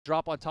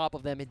drop on top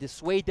of them and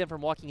dissuade them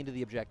from walking into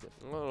the objective.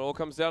 Well, it all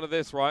comes down to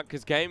this, right?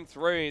 Because Game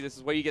 3, this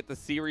is where you get the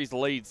series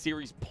lead,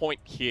 series point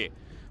here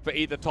for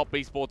either Top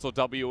Esports or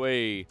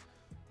WE.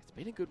 It's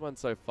been a good one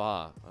so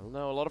far. I don't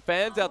know, a lot of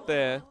fans out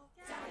there,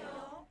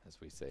 as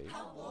we see.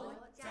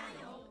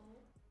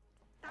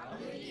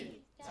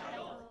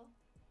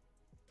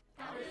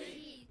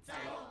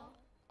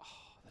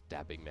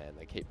 Dabbing, man,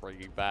 they keep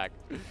bringing back.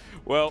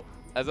 Well,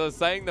 as I was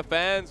saying, the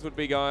fans would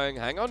be going,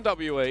 hang on,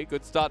 WE,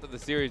 good start to the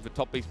series, but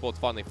Top Esports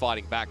finally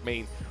fighting back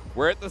means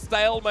we're at the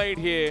stalemate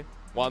here,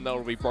 one that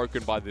will be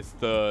broken by this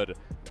third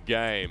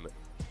game.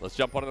 Let's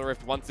jump onto the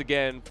Rift once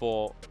again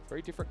for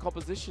very different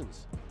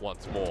compositions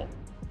once more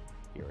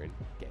here in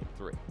Game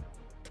 3.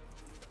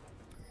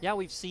 Yeah,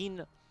 we've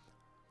seen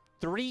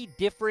 3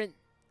 different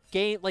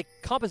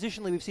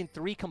compositionally, we've seen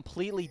 3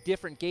 completely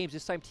different games.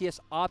 This time, TS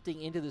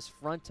opting into this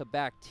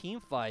front-to-back team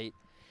fight.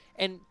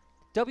 And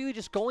WE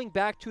just going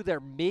back to their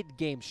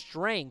mid-game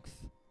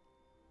strength.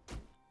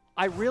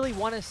 I really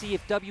want to see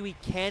if WE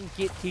can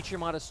get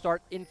Teacherma to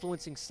start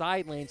influencing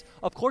side lanes.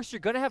 Of course,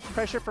 you're going to have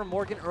pressure from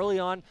Morgan early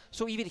on,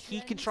 so even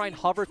he can try and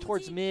hover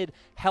towards mid,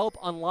 help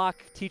unlock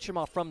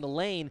Teacherma from the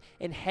lane,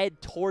 and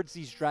head towards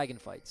these dragon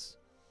fights.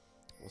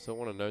 Also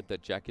want to note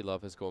that Jackie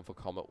Love has gone for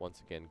Comet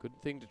once again. Good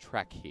thing to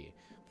track here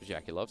for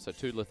Jackie Love. So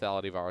 2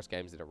 Lethality Virus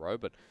games in a row.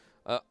 But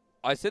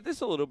I said this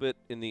a little bit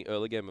in the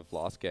early game of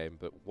last game,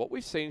 but what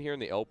we've seen here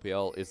in the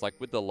LPL is like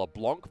with the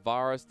LeBlanc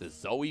Virus, the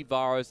Zoe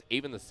Virus,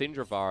 even the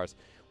Syndra Virus,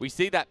 we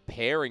see that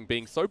pairing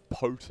being so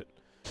potent.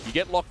 You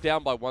get locked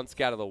down by one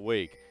scout of the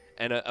week,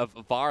 and a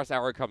Virus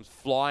arrow comes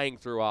flying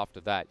through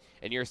after that,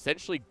 and you're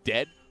essentially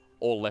dead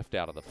or left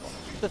out of the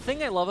fight. The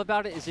thing I love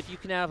about it is if you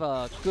can have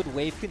a good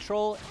wave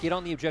control, get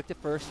on the objective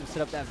first and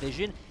set up that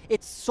vision,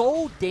 it's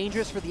so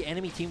dangerous for the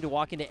enemy team to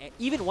walk into,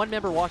 even one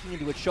member walking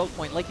into a choke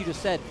point, like you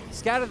just said,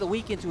 scatter the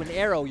weak into an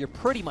arrow, you're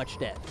pretty much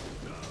dead.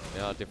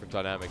 Now, different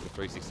dynamic with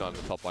 369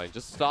 in the top lane.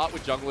 Just start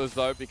with junglers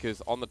though,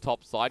 because on the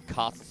top side,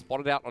 Caster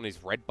spotted out on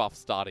his red buff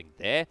starting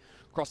there,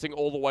 crossing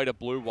all the way to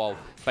blue while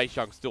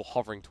Beishang still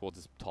hovering towards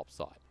his top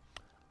side.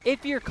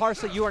 If you're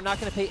Karsa, you are not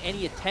going to pay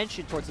any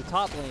attention towards the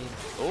top lane.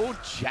 Oh,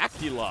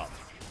 Jackie Love.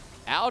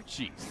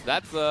 Ouchies.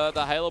 That's the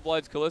Halo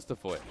Blades Kalista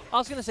for you. I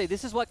was going to say,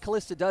 this is what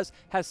Kalista does,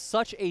 has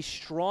such a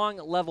strong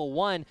level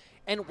 1.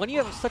 And when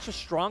you have such a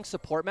strong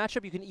support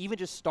matchup, you can even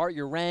just start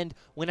your Rend,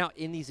 win out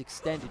in these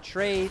extended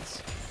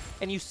trades.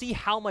 And you see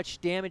how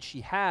much damage she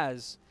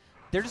has.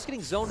 They're just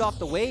getting zoned off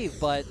the wave,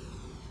 but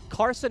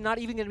Karsa not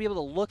even going to be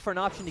able to look for an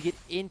option to get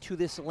into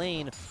this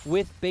lane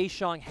with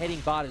Beishang heading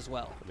bot as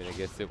well. I mean, I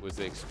guess it was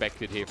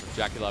expected here from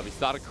Jackie Love. He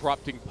started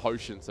corrupting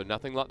potions, so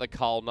nothing like the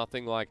Cull,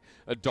 nothing like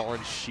a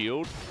Doran's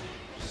shield.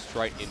 Just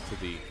straight into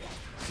the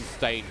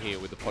sustain here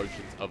with the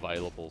potions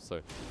available. So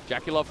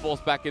Jackie Love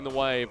forced back in the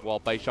wave while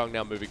Beishang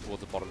now moving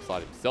towards the bottom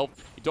side himself.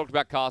 He talked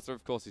about Karsa,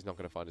 of course he's not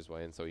going to find his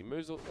way in, so he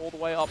moves all the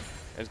way up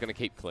and is going to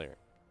keep clearing.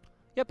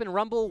 Yep, and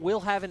Rumble will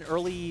have an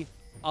early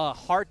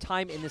hard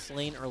time in this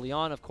lane early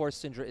on. Of course,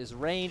 Syndra is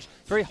ranged.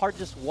 Very hard to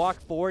just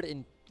walk forward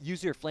and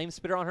use your Flame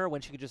Spitter on her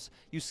when she could just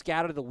use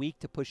Scatter the Weak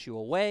to push you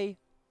away.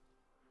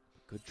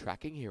 Good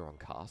tracking here on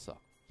Karsa.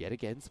 Yet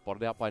again,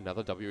 spotted out by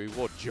another WE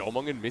ward.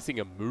 Jomong and Missing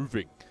are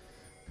moving.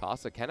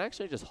 Karsa can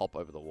actually just hop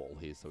over the wall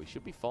here, so he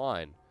should be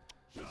fine.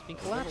 He's been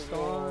collapsed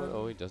on.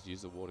 Oh, he does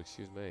use the ward,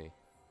 excuse me.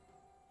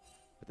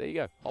 But there you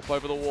go. Hop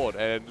over the ward,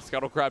 and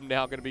Scuttle Crab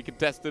now going to be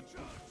contested.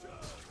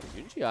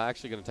 Yunji are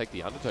actually going to take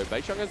the undertow.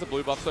 Beishang has the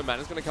blue buff, so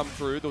Mana's going to come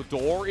through. The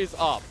door is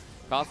up.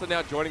 Caster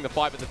now joining the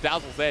fight, but the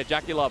dazzle's there.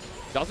 Jackie Love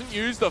doesn't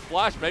use the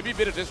flash. Maybe a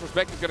bit of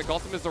disrespect is going to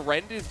cost him as the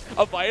Rend is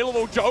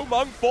available.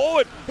 Jomong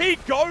forward. He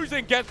goes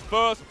and gets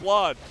first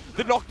blood.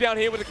 The knockdown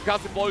here with the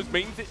concussive blows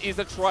means it is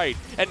a trade.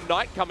 And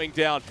Knight coming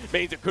down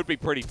means it could be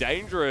pretty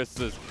dangerous.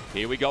 As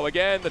here we go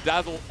again. The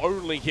dazzle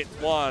only hits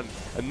 1.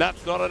 And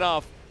that's not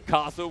enough.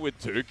 Caster with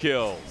 2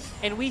 kills.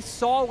 And we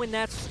saw when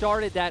that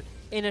started that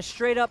in a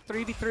straight-up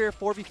 3v3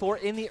 or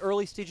 4v4 in the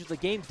early stages of the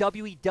game,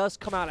 WE does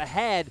come out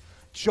ahead.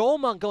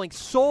 Jomong going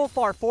so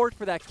far forward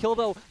for that kill,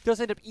 though,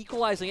 does end up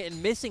equalizing it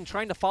and missing,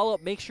 trying to follow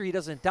up, make sure he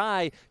doesn't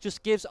die,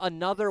 just gives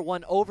another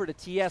one over to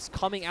TS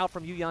coming out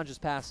from Yuyanja's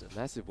passive.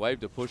 Massive wave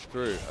to push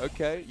through.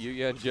 Okay,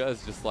 Yuyanja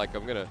is just like,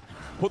 I'm going to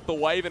put the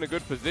wave in a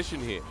good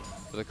position here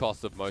for the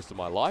cost of most of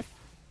my life.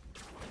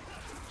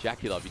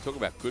 Jackie Love, you talk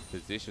about good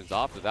positions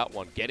after that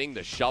one, getting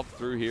the shove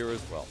through here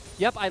as well.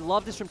 Yep, I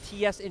love this from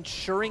TS,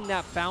 ensuring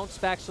that bounce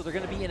back, so they're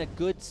going to be in a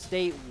good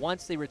state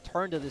once they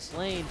return to this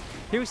lane.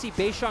 Here we see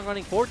Beishang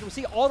running forward, and we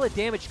see all the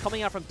damage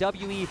coming out from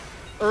WE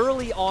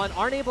early on.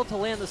 Aren't able to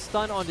land the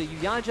stun onto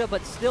Yuyanja,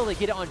 but still they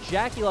get it on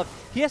Jackie Love.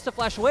 He has to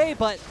flash away,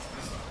 but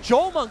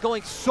Jomong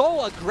going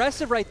so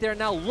aggressive right there.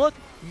 Now look,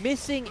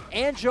 Missing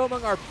and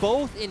Jomong are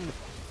both in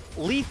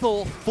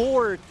lethal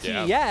for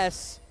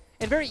TS.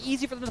 And very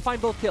easy for them to find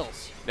both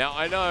kills. Now,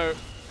 I know,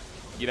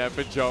 you know,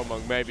 for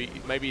Jomong, maybe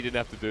he didn't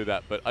have to do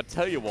that, but I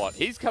tell you what,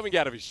 he's coming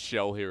out of his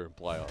shell here in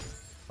playoffs.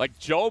 Like,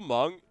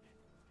 Jomong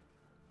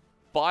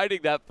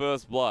fighting that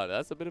first blood,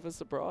 that's a bit of a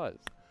surprise.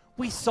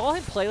 We saw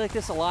him play like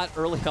this a lot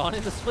early on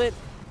in the split.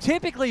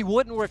 typically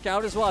wouldn't work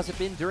out as well as it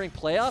been during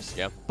playoffs.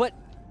 Yeah. But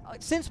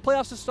since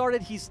playoffs have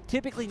started, he's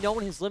typically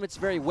known his limits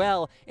very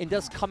well and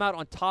does come out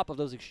on top of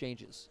those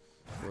exchanges.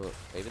 Well,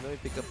 even though he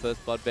picked up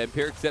first blood,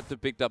 Vampire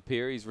Accepted picked up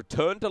here. He's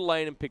returned to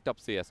lane and picked up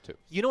CS2.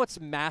 You know what's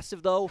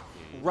massive, though?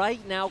 Right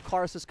now,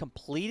 Karsa has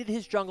completed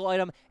his jungle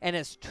item and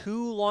has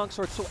 2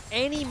 longswords. So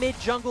any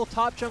mid-jungle,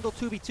 top-jungle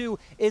 2v2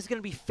 is going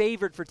to be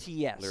favored for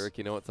TES. Lyric,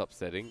 you know what's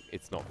upsetting?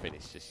 It's not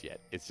finished just yet.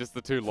 It's just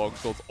the 2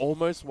 longswords.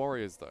 Almost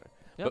Warriors, though.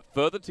 Yep. But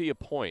further to your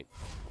point,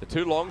 the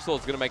 2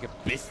 longswords are going to make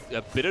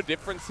a bit of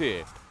difference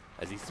here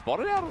as he's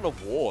spotted out on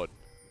a ward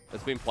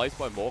that's been placed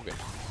by Morgan.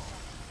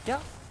 Yeah.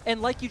 And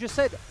like you just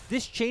said,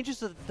 this changes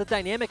the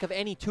dynamic of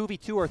any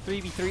 2v2 or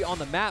 3v3 on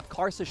the map.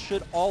 Karsa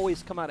should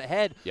always come out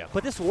ahead. Yeah.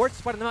 But this ward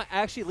spot on the map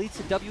actually leads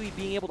to WE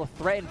being able to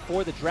threaten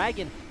for the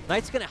dragon.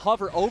 Knight's going to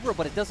hover over,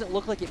 but it doesn't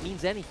look like it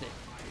means anything.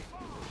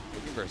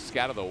 Looking for a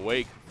scat of the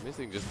week.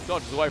 Missing just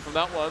dodges away from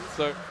that one,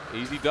 so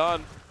easy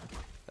done.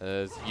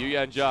 As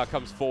Yuyanjar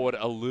comes forward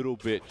a little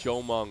bit.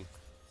 Jolmung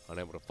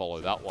unable to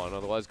follow that one,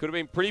 otherwise could have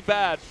been pretty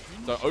bad.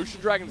 So Ocean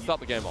Dragon to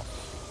start the game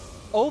off.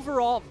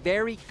 Overall,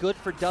 very good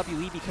for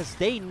WE because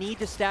they need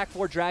to stack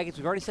 4 dragons.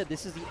 We've already said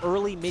this is the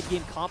early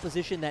mid-game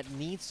composition that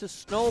needs to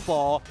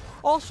snowball.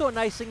 Also, a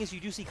nice thing is you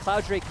do see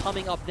Cloud Drake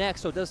coming up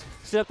next, so it does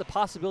set up the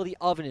possibility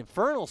of an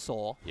Infernal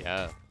Soul.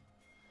 Yeah.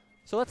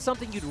 So that's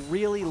something you'd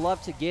really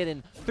love to get,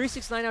 and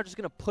 369 now just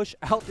going to push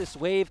out this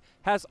wave,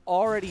 has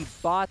already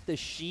bought the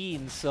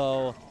Sheen,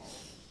 so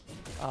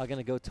going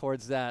to go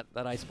towards that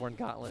Iceborne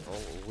Gauntlet.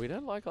 Oh, we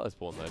don't like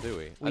Iceborne though, do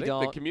we? We I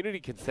don't. think the community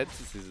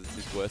consensus is it's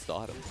his worst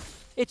item.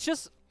 It's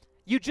just,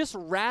 you just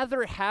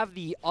rather have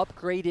the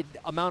upgraded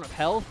amount of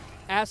health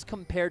as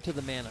compared to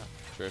the mana.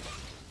 True.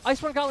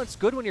 Iceborne Gauntlet's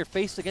good when you're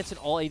faced against an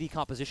all AD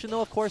composition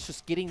though, of course,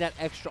 just getting that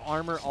extra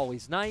armor,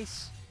 always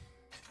nice.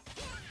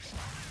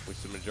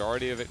 Which the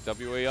majority of it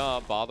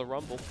WER, bar the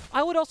Rumble.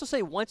 I would also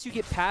say once you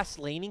get past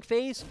laning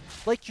phase,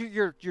 like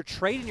your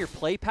trade and your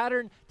play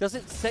pattern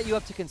doesn't set you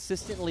up to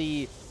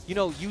consistently, you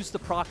know, use the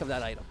proc of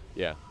that item.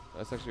 Yeah,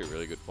 that's actually a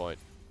really good point.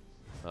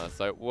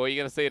 So, well, you're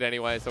going to see it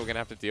anyway, so we're going to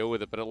have to deal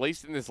with it. But at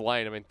least in this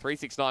lane, I mean,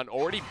 369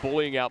 already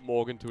bullying out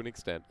Morgan to an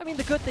extent. I mean,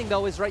 the good thing,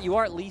 though, is, right, you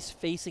are at least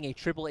facing a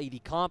triple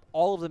AD comp.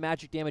 All of the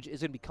magic damage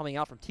is going to be coming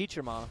out from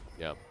Teacher Ma.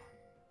 Yeah.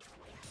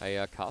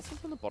 Hey,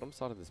 Castle's on the bottom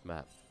side of this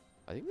map.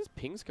 I think this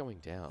ping's going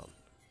down.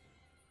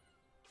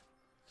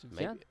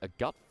 Maybe a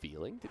gut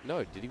feeling?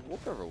 Did he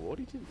walk over a ward?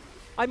 He didn't.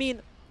 I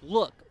mean,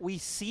 look, we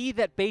see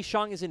that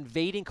Beishang is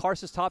invading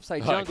Karsa's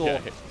topside jungle.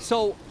 Okay.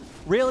 So,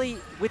 really,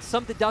 with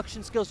some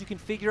deduction skills, you can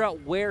figure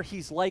out where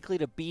he's likely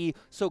to be.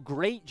 So,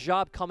 great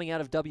job coming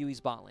out of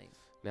WE's bot lane.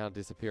 Now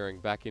disappearing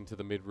back into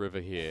the mid-river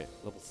here.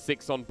 Level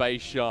 6 on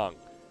Beishang.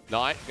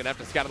 Knight, going to have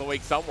to scatter the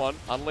weak someone.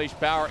 Unleash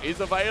Power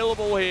is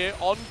available here.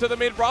 Onto the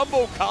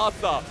mid-rumble.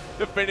 Karsa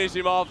to finish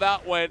him off.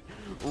 That went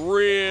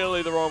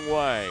really the wrong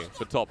way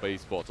for Top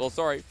Esports. Oh,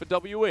 sorry, for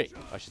WE,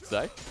 I should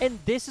say. And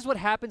this is what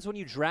happens when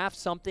you draft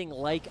something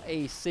like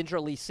a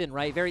Syndra Lee Sin,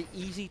 right? Very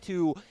easy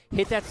to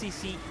hit that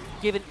CC,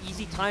 give an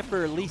easy time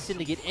for Lee Sin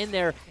to get in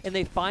there, and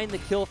they find the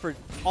kill for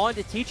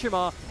onto Teacher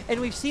Ma. And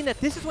we've seen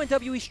that this is when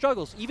WE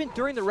struggles. Even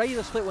during the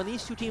regular split, when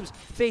these two teams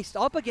faced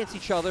up against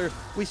each other,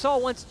 we saw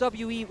once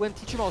WE, when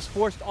Teacher Ma was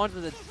forced onto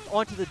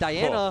the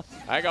Diana. Oh,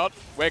 hang on,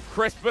 we're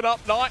crisping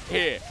up Knight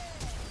here.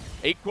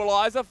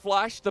 Equalizer,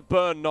 flash, the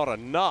burn, not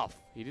enough.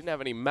 He didn't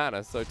have any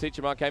mana, so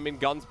Teacher Ma came in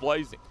guns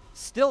blazing.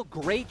 Still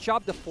great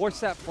job to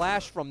force that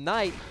flash from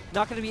Knight.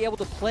 Not going to be able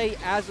to play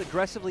as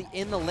aggressively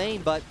in the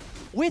lane, but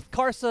with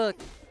Karsa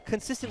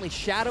consistently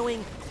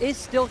shadowing, is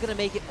still going to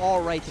make it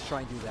all right to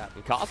try and do that.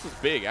 And Karsa's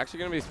big, actually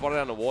going to be spotted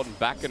on the ward and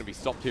back going to be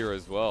stopped here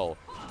as well.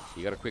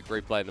 You got a quick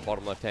replay in the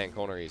bottom left-hand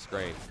corner of your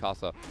screen.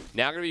 Karsa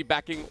now going to be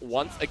backing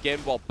once again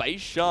while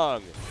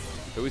Beishang,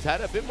 who has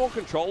had a bit more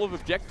control of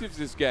objectives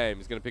this game,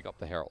 is going to pick up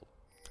the Herald.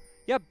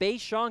 Yeah,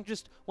 Beishang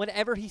just,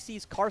 whenever he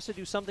sees Karsa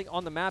do something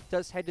on the map,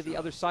 does head to the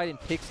other side and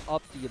picks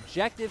up the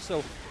objective.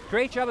 So,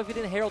 great job of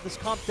getting Herald. This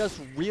comp does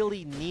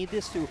really need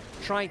this to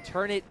try and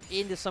turn it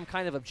into some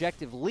kind of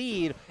objective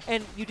lead.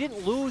 And you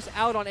didn't lose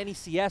out on any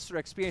CS or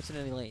experience in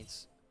any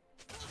lanes.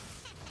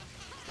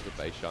 Look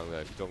at Beishang though,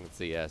 if you're talking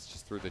CS,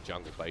 just through the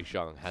jungle,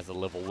 Beishang has a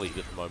level lead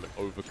at the moment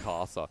over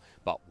Karsa.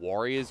 But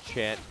Warriors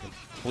chant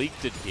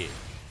completed here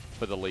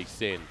for the Lee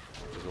Sin.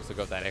 He's also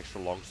got that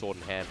extra longsword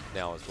in hand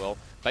now as well.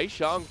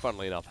 Beishang,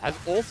 funnily enough, has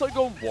also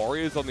gone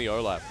Warriors on the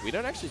Olaf. We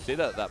don't actually see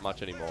that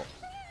much anymore.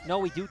 No,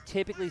 we do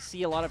typically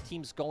see a lot of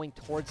teams going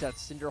towards that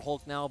Cinder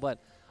Hulk now, but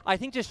I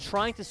think just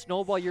trying to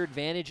snowball your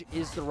advantage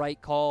is the right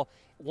call.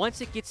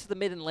 Once it gets to the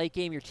mid and late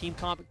game, your team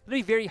comp, it'll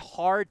be very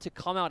hard to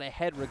come out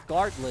ahead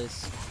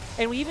regardless.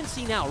 And we even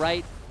see now,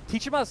 right?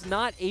 Teacher Ma's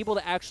not able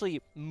to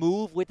actually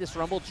move with this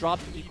Rumble, drop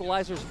the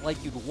equalizers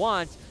like you'd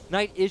want.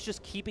 Knight is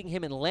just keeping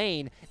him in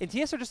lane. And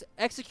TS are just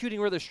executing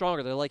where they're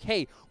stronger. They're like,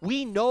 hey,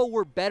 we know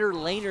we're better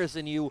laners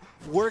than you.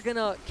 We're going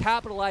to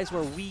capitalize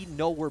where we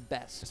know we're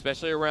best.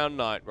 Especially around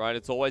Knight, right?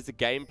 It's always a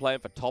game plan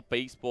for Top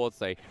Esports.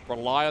 They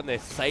rely on their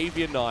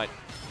savior Knight.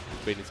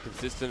 It's been as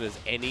consistent as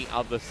any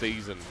other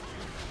season.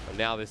 And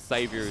now this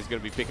savior is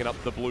going to be picking up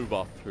the blue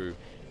buff, who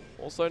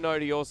Also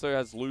note he also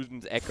has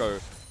Luden's Echo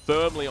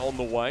firmly on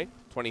the way.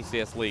 20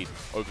 CS lead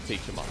over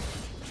Teachama.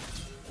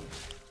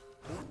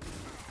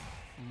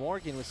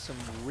 Morgan with some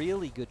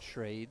really good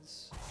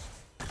trades.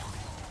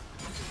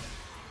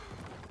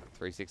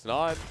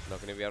 369, not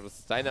going to be able to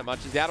sustain that much.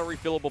 He's out of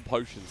refillable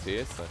potions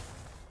here, so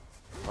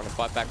trying to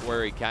fight back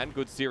where he can.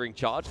 Good searing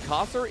charge.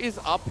 Carcer is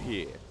up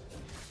here.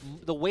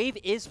 The wave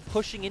is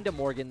pushing into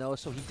Morgan, though,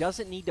 so he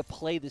doesn't need to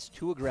play this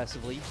too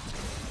aggressively.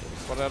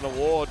 Spot out an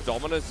award.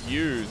 Dominus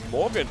used.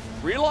 Morgan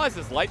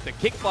realizes late the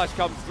kick flash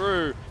comes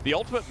through. The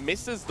ultimate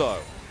misses,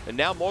 though. And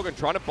now Morgan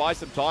trying to buy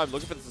some time,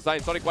 looking for the sustain.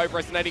 Sonic Wave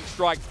resonating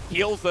strike,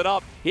 heals it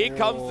up. Here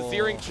comes the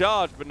searing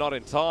charge, but not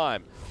in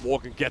time.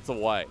 Morgan gets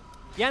away.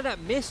 Yeah,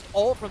 that missed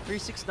ult from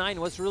 369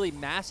 was really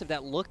massive.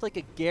 That looked like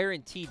a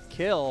guaranteed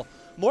kill.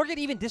 Morgan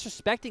even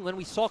disrespecting when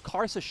we saw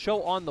Karsa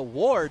show on the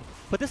ward,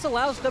 but this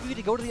allows W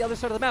to go to the other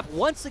side of the map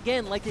once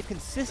again like they've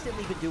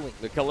consistently been doing.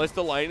 The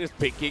Kalista lane is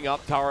picking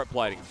up turret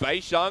plating.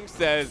 Beishang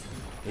says,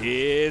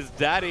 here's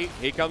daddy.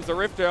 Here comes the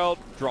Rift Herald,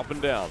 dropping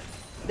down.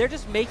 They're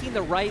just making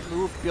the right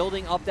move,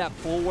 building up that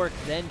bulwark,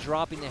 then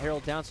dropping the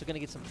Herald down, so going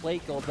to get some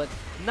plate gold. But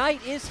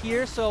Knight is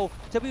here, so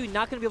W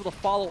not going to be able to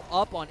follow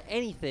up on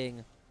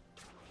anything.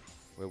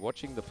 We're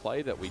watching the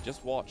play that we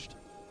just watched.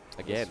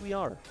 Again. Yes, we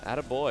are.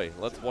 Attaboy.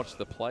 Let's watch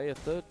the play a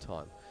third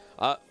time.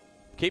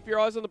 Keep your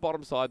eyes on the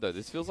bottom side, though.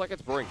 This feels like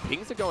it's brewing.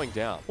 Pings are going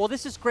down. Well,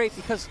 this is great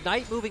because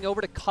Knight moving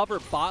over to cover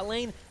bot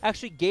lane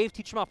actually gave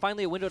Teachama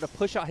finally a window to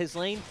push out his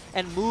lane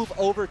and move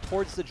over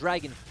towards the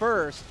Dragon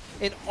first.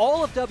 And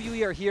all of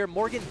WE are here.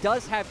 Morgan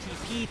does have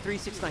TP,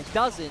 369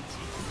 doesn't.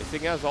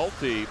 Missing has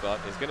ulti, but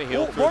is going to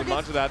heal through the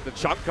bunch of that. The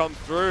chunk comes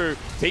through.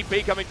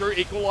 TP coming through,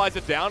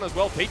 equalizer down as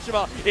well.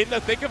 Teachama in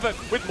the thick of it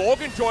with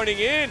Morgan joining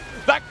in.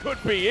 That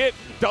could be it.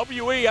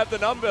 WE have the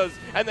numbers,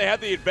 and they have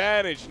the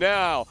advantage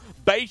now.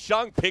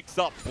 Beishang picks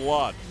up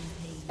blood.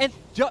 And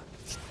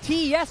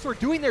TES were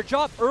doing their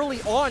job early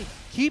on,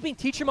 keeping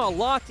Teachama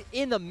locked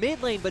in the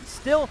mid lane, but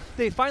still,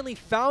 they finally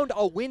found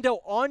a window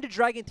onto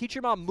Dragon.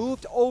 Teachama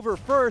moved over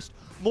first.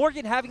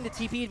 Morgan having the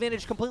TP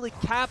advantage, completely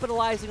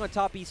capitalizing on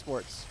top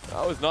Esports.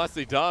 That was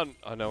nicely done.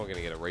 I know we're going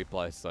to get a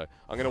replay, so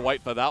I'm going to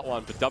wait for that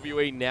one. But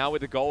WE now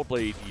with the gold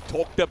lead. You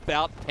talked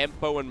about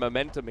tempo and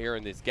momentum here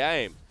in this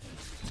game.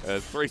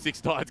 As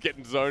 369's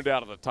getting zoned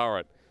out of the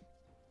turret.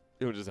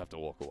 He'll just have to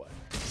walk away.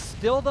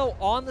 Still, though,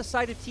 on the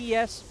side of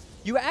TES,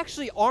 you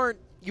actually aren't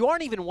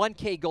even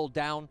 1K gold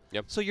down.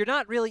 Yep. So you're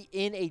not really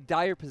in a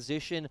dire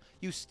position.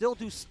 You still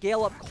do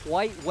scale up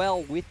quite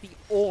well with the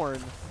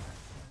Ornn.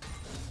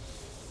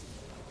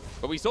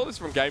 But we saw this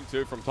from Game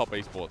 2 from Top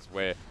Esports,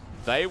 where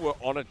they were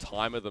on a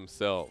timer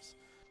themselves.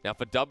 Now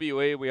for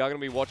WE, we are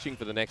going to be watching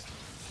for the next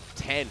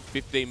 10,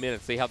 15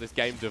 minutes, see how this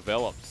game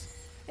develops.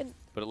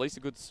 But at least a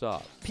good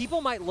start.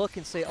 People might look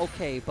and say,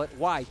 okay, but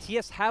why?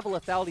 TS have a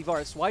lethality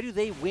Varus. Why do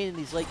they win in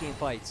these late game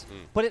fights?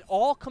 But it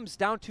all comes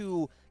down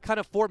to kind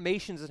of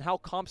formations and how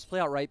comps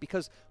play out, right?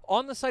 Because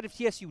on the side of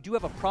TS, you do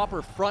have a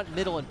proper front,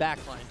 middle, and back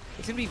line.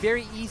 It's going to be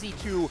very easy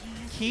to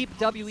keep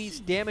WE's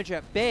damage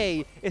at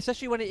bay,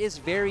 especially when it is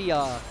very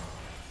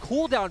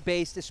cooldown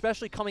based,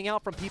 especially coming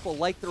out from people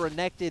like the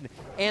Renekton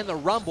and the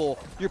Rumble.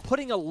 You're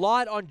putting a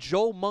lot on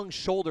Joe Mung's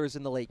shoulders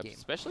in the late game.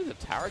 Especially the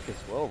Taric as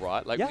well,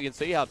 right? Like, yeah. We can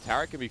see how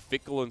Taric can be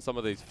fickle in some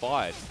of these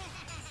fights.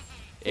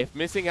 If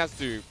Missing has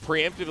to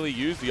preemptively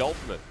use the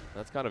ultimate,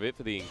 that's kind of it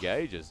for the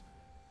engages.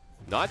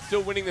 Knight's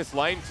still winning this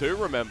lane too,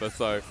 remember,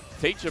 so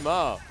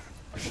Teachama.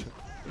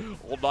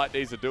 All Knight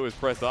needs to do is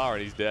press R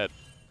and he's dead.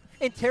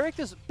 And Taric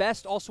does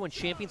best also when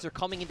champions are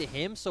coming into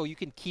him, so you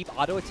can keep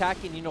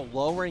auto-attacking, you know,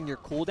 lowering your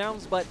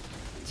cooldowns, but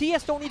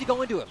TS don't need to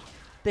go into him.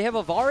 They have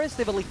a Varus,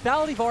 they have a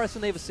lethality Varus,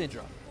 and they have a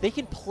Syndra. They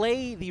can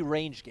play the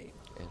range game.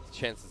 And the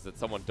chances that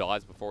someone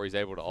dies before he's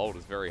able to ult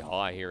is very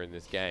high here in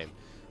this game.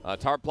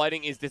 Turret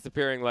plating is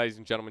disappearing, ladies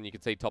and gentlemen. You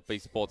can see Top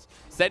Esports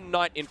send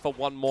Knight in for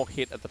one more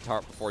hit at the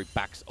turret before he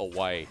backs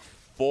away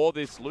for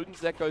this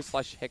Luden's Echo /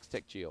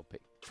 Hextech GLP.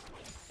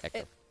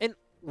 Echo. And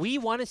we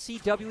want to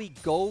see WE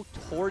go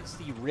towards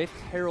the Rift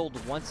Herald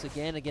once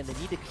again. Again, they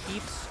need to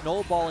keep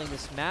snowballing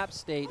this map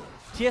state.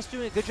 TS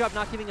doing a good job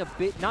not giving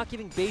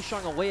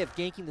Beishang a way of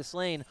ganking this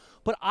lane,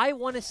 but I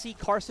want to see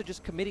Karsa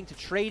just committing to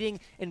trading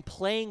and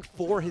playing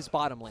for his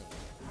bottom lane.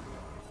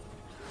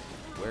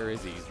 Where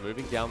is he? He's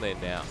moving down there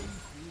now.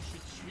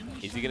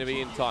 Is he going to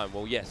be in time?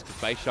 Well, yes, because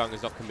Beishang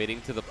is not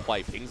committing to the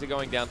play. Pings are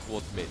going down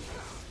towards mid.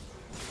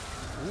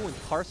 Ooh, and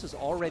Karsa's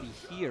already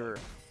here.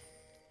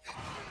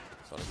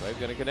 Sonic Wave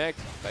going to connect.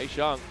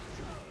 Beishang.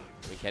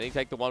 Can he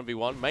take the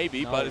 1v1?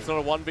 Maybe, no. But it's not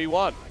a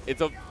 1v1.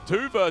 It's a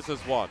 2 versus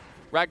 1.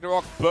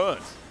 Ragnarok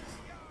burnt.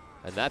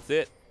 And that's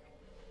it.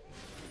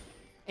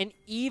 And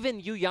even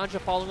Yu Yanja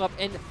following up,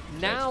 and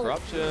now...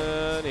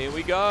 Corruption, here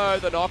we go.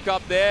 The knock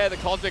up there. The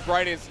Cosmic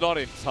Radiant's not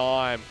in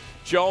time.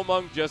 Joe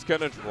Mung just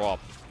going to drop.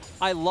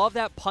 I love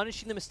that,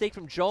 punishing the mistake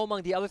from Joe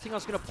Mung. The other thing I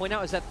was going to point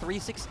out is that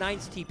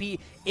 369's TP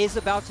is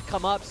about to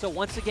come up. So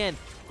once again,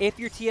 if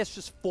your TS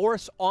just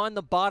force on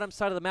the bottom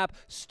side of the map,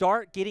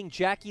 start getting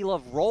Jackie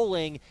Love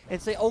rolling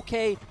and say,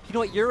 okay, you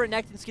know what, your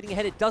Renekton's getting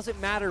ahead. It doesn't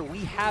matter.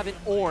 We have an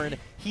Ornn.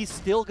 He's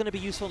still going to be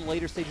useful in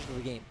later stages of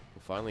the game.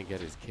 finally get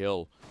his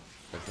kill.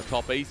 As the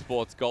top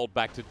esports gold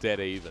back to dead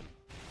even.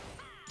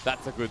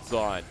 That's a good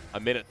sign. A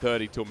minute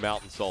 30 till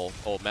Mountain Soul,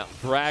 or Mountain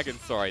Dragon,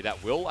 sorry.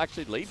 That will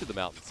actually lead to the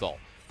Mountain Soul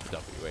for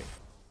WE.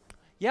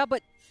 Yeah,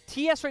 but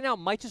TS right now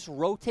might just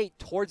rotate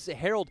towards the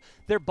Herald.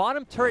 Their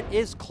bottom turret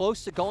is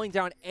close to going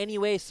down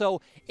anyway,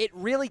 so it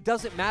really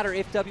doesn't matter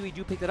if WE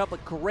do pick that up. A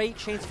great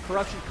Chains of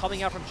Corruption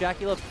coming out from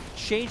Jackie Love,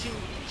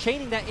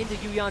 chaining that into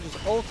Yuyanja's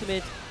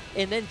ultimate,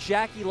 and then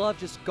Jackie Love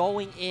just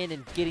going in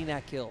and getting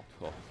that kill.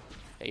 Oh,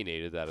 he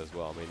needed that as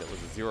well. I mean, that was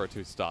a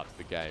 0-2 start to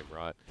the game,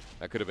 right?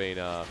 That could have been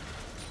a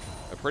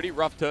pretty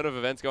rough turn of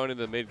events going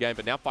into the mid-game,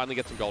 but now finally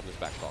get some gold in his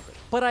back pocket.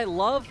 But I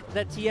love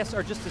that TS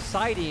are just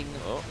deciding...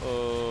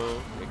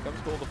 Uh-oh. Here comes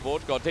Call the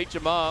Forge God. Teach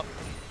him up.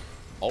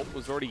 Ult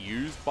was already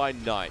used by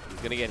Knight. He's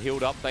going to get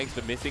healed up thanks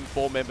to missing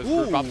 4 members.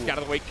 Group up,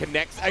 Scatter the Weak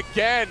connects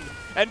again,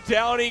 and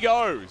down he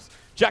goes.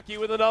 Jackie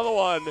with another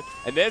one,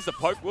 and there's the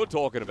poke we're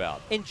talking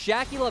about. And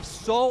Jackie Love's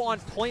so on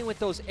point with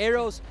those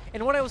arrows.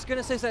 And what I was going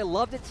to say is I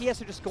love that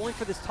TS are just going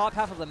for this top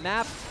half of the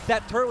map.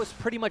 That turret was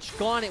pretty much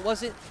gone. It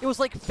was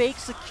like fake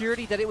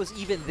security that it was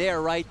even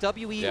there, right?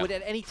 WE would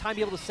at any time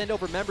be able to send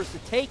over members to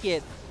take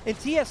it. And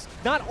TS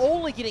not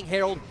only getting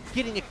Herald,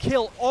 getting a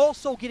kill,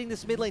 also getting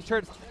this mid lane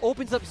turret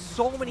opens up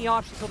so many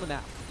options on the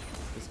map.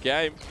 This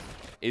game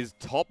is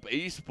top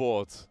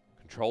esports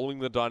controlling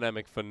the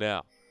dynamic for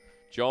now.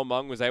 Joe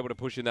Mung was able to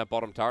push in that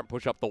bottom turret,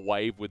 push up the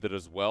wave with it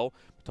as well.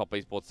 Top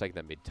esports taking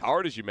that mid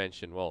turret, as you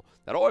mentioned. Well,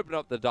 that'll open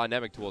up the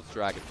dynamic towards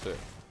Dragon too.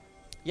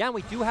 Yeah, and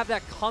we do have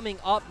that coming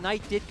up.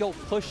 Knight did go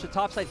push the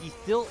top side. He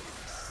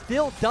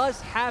still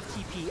does have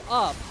TP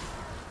up.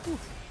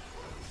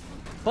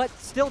 But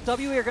still,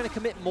 WE are going to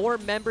commit more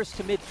members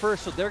to mid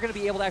first, so they're going to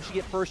be able to actually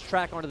get first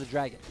track onto the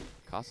Dragon.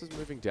 Casa's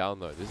moving down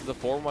though. This is the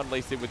 4-1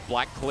 lease in with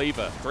Black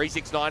Cleaver.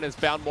 369 has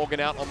found Morgan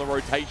out on the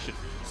rotation.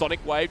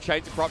 Sonic Wave,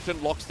 Chains of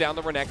Corruption, locks down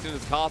the Renekton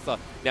as Casa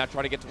now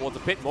trying to get towards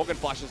the pit. Morgan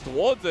flashes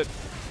towards it.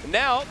 And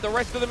now the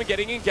rest of them are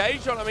getting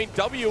engaged on. I mean,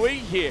 WE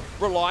here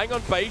relying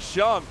on Bei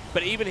Sheng,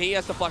 but even he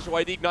has to flash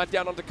away. The Ignite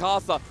down onto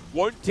Casa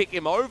won't tick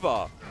him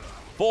over.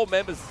 4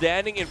 members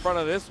standing in front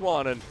of this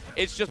one, and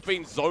it's just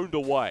been zoned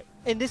away.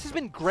 And this has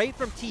been great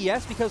from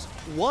TS because,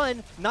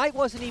 one, Knight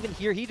wasn't even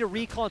here. He had to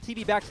recall and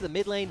TP back to the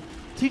mid lane.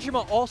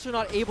 Teachima also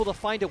not able to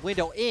find a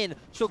window in.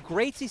 So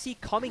great CC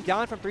coming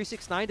down from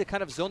 369 to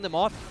kind of zone them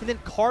off. And then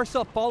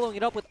Karsa following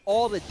it up with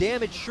all the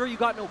damage. Sure, you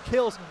got no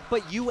kills,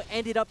 but you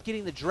ended up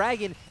getting the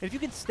Dragon. And if you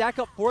can stack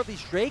up 4 of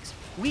these Drakes,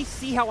 we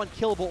see how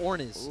unkillable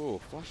Ornn is. Ooh,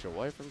 flush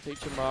away from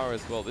Teachima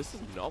as well. This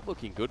is not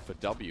looking good for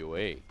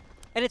WE.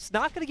 And it's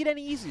not going to get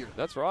any easier.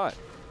 That's right.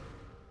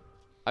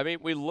 I mean,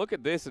 we look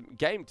at this in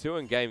Game 2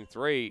 and Game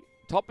 3,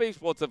 top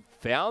esports have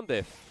found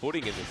their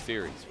footing in this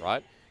series,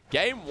 right?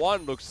 Game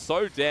 1 looks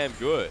so damn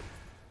good.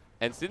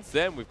 And since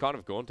then, we've kind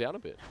of gone down a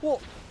bit.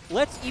 Well,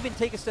 let's even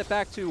take a step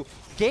back to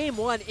Game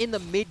 1 in the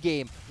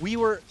mid-game.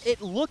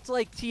 It looked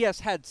like TS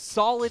had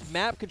solid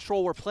map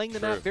control. We're playing the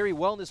map very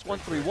well in this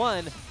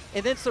 1-3-1.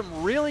 And then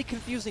some really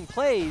confusing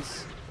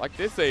plays. Like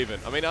this even.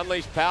 I mean,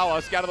 Unleashed Power,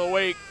 Scatter the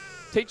Weak.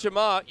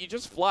 Teachima, you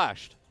just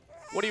flashed.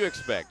 What do you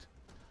expect?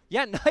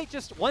 Yeah, Knight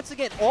just, once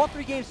again, all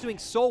 3 games doing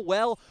so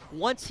well.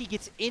 Once he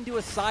gets into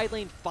a side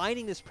lane,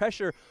 finding this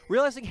pressure,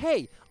 realizing,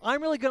 hey,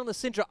 I'm really good on the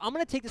Syndra. I'm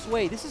going to take this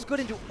away. This is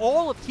good into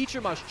all of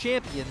Teacherma's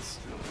champions.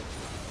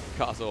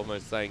 Casa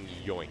almost saying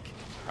yoink.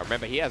 I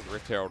remember he has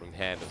Rift Herald in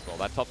hand as well.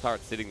 That top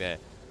turret sitting there.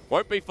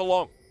 Won't be for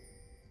long.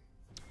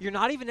 You're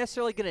not even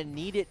necessarily going to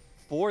need it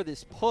for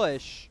this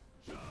push.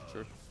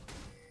 True.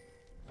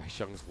 Bei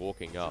Sheng's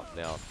walking up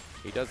now.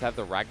 He does have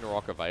the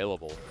Ragnarok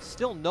available.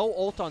 Still no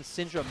ult on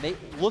Syndra.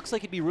 Looks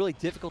like it'd be really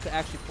difficult to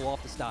actually pull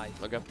off this dive.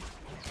 Okay.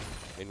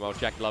 Meanwhile,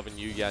 Jackie Love and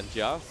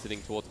Yuyanja sitting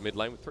towards mid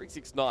lane with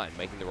 369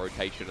 making the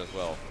rotation as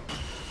well.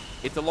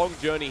 It's a long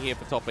journey here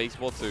for top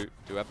esports who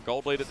do have a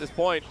gold lead at this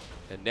point,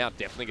 and now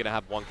definitely going to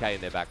have 1K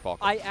in their back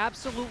pocket. I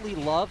absolutely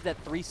love that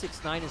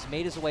 369 has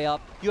made his way up.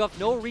 You have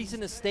no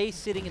reason to stay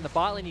sitting in the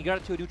bot lane. You got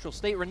it to a neutral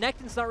state.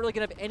 Renekton's not really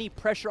going to have any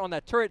pressure on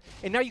that turret,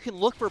 and now you can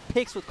look for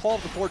picks with Call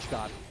of the Forge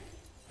God.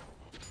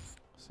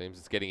 Seems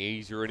it's getting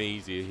easier and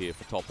easier here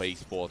for top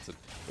esports. And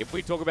if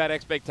we talk about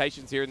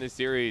expectations here in this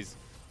series,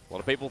 a lot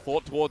of people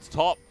thought towards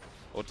top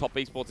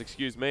esports,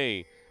 excuse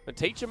me. But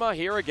Teachima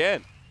here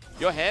again.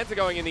 Your hands are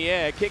going in the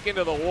air, kick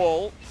into the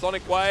wall,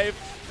 Sonic Wave,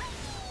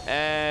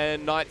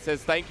 and Knight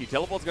says thank you.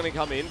 Teleport's going to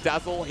come in.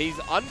 Dazzle, he's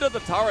under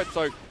the turret,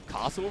 so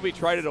Castle will be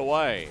traded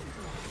away.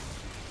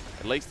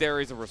 At least there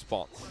is a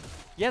response.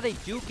 Yeah, they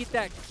do get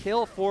that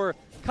kill for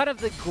kind of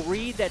the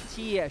greed that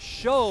TES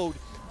showed.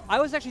 I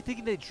was actually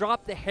thinking they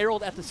dropped the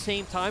Herald at the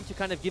same time to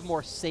kind of give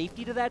more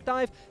safety to that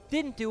dive.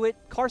 Didn't do it.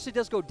 Karsa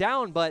does go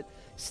down, but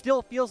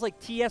still feels like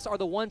TS are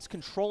the ones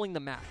controlling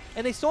the map.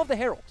 And they still have the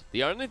Herald.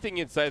 The only thing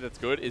you'd say that's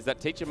good is that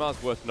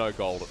Teachima's worth no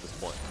gold at this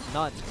point.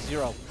 None.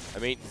 0. I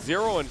mean,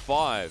 0 and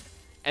 5.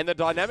 And the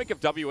dynamic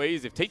of WE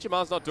is if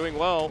Teachima's not doing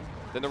well,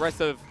 then the rest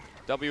of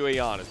WE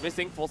aren't. Is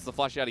missing, forces the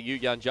flash out of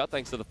Yuyanja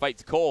thanks to the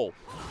Fate's call.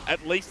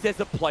 At least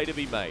there's a play to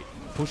be made.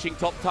 Pushing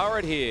top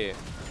turret here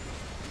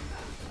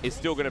is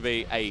still going to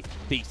be a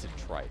decent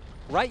trade.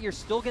 right? You're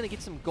still going to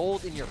get some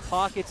gold in your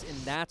pockets, and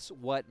that's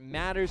what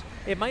matters.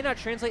 It might not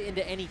translate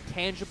into any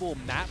tangible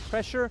map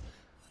pressure.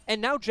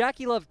 And now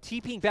JackeyLove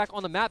TPing back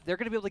on the map, they're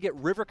going to be able to get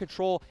river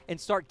control and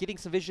start getting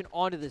some vision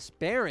onto this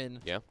Baron.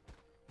 Yeah.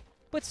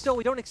 But still,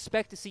 we don't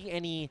expect to see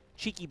any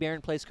cheeky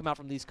Baron plays come out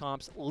from these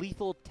comps.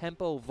 Lethal,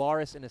 Tempo,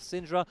 Varus, and a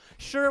Syndra.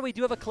 Sure, we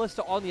do have a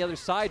Kalista on the other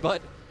side,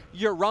 but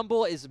your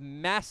Rumble is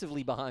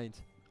massively behind.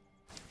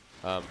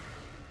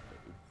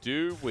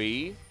 Do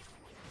we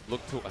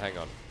look to... Hang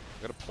on.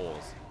 I'm going to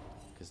pause.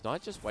 Because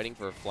Knight's just waiting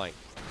for a flank.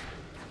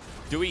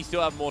 Do we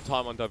still have more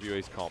time on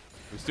WE's comp?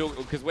 We still...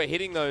 Because we're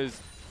hitting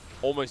those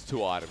almost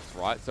 2 items,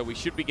 right? So we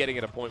should be getting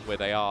at a point where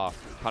they are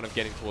kind of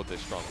getting towards their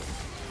strongest.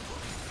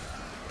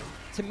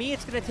 To me,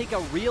 it's going to take a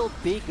real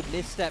big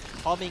misstep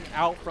coming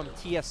out from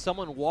TS,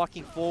 someone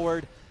walking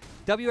forward.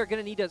 W are going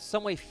to need to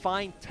some way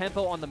find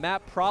tempo on the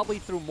map, probably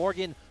through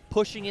Morgan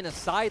pushing in a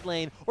side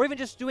lane, or even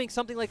just doing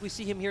something like we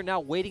see him here now,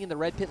 waiting in the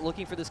red pit,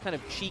 looking for this kind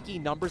of cheeky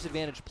numbers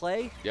advantage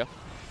play. Yeah.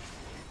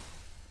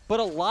 But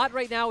a lot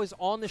right now is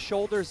on the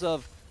shoulders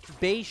of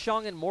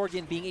Beishang and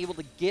Morgan being able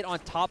to get on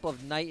top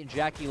of Knight and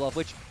JackeyLove,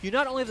 which you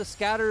not only have the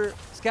Scatter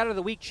of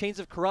the Weak, Chains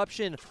of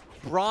Corruption,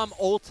 Braum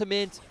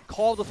Ultimate,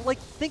 Call the... Like,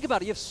 think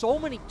about it. You have so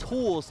many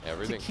tools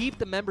to keep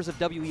the members of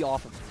WE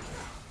off of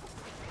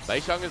it.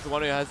 Beishang is the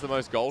one who has the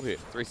most gold here.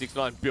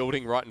 369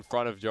 building right in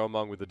front of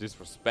Jomung with the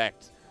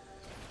disrespect.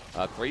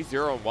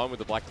 3-0-1 with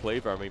the Black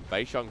Cleaver. I mean,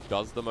 Beishang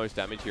does the most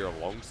damage here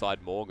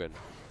alongside Morgan.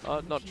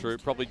 Not true.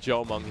 Probably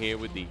Jomung here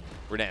with the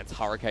Renan's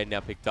Hurricane now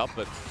picked up.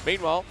 But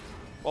meanwhile,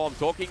 while I'm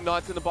talking,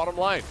 Knight's in the bottom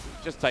lane,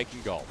 just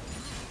taking gold.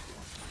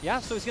 Yeah,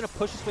 so he's going to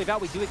push his wave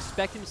out. We do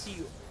expect him to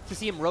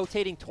see him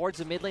rotating towards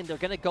the mid lane. They're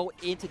going to go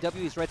into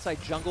WE's red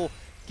side jungle,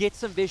 get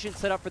some vision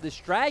set up for this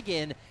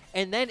dragon,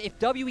 and then if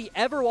WE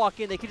ever walk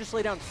in, they can just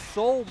lay down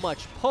so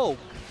much poke.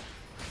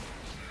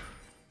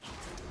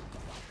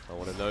 I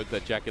want to note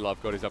that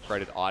JackeyLove got his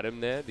upgraded item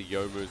there. The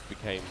Yomus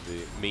became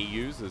the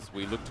Miyus as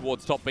we look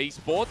towards top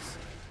esports.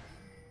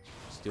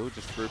 Still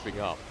just grouping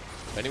up.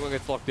 If anyone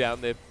gets locked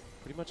down, they're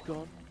pretty much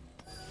gone.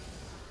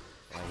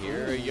 I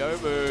hear a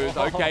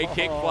Yomus. Okay,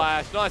 kick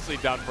flash. Nicely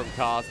done from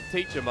Cast.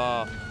 Teacher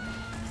Ma.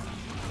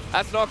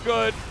 That's not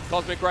good.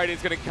 Cosmic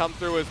Radiant's going to come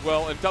through as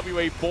well. And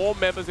WE, 4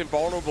 members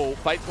invulnerable.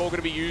 Fate's Call going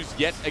to be used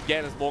yet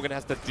again as Morgan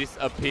has to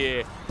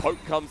disappear.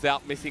 Poke comes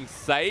out missing,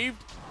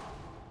 saved.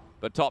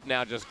 But top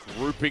now just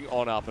grouping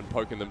on up and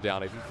poking them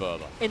down even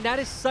further. And that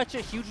is such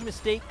a huge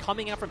mistake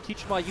coming out from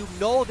Teacher Ma. You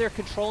know they're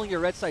controlling your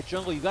red side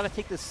jungle. You got to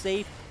take the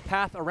safe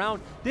path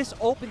around. This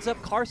opens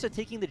up Karsa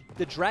taking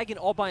the dragon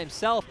all by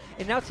himself.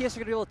 And now TS are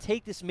going to be able to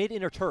take this mid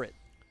inner turret.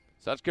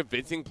 Such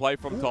convincing play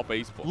from top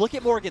esports. Look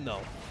at Morgan,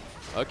 though.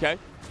 Okay,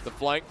 the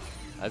flank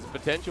has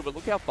potential, but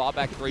look how far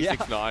back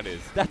 369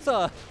 is. That's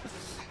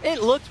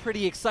it looked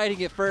pretty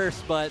exciting at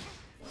first, but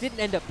didn't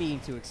end up being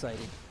too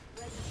exciting.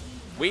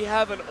 We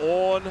have an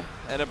Ornn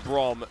and a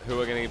Braum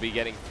who are going to be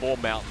getting 4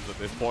 mountains at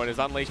this point as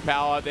Unleashed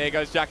Power. There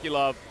goes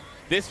JackeyLove.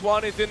 This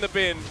one is in the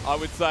bin, I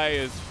would say,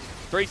 as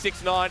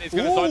 369 is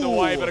going to zone the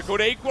way, but a good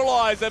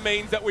equalizer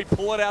means that we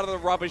pull it out of the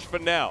rubbish for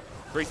now.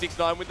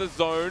 369 with the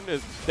zone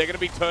as they're going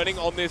to be turning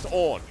on this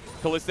Ornn.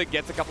 Kalista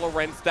gets a couple of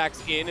Ren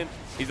stacks in, and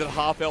he's at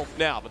half health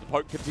now, but the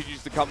poke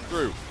continues to come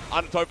through.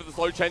 Undertow for the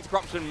slow chains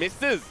corruption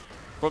misses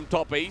from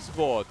top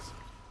esports.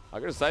 I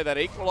got to say, that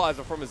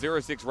equalizer from a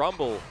 0-6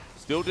 Rumble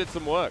still did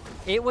some work.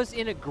 It was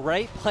in a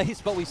great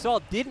place, but we saw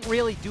it didn't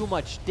really do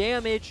much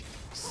damage.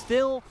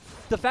 Still,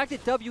 the fact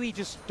that WE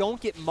just don't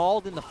get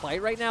mauled in the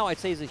fight right now, I'd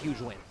say is a huge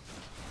win.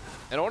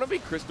 And I want to be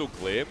crystal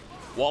clear,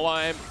 while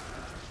I'm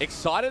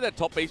excited that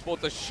top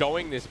esports are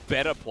showing this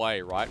better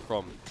play, right,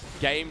 from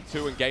Game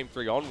 2 and Game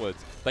 3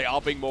 onwards. They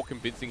are being more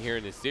convincing here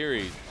in this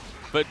series.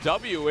 But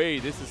WE,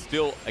 this is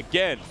still,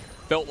 again,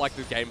 felt like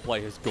the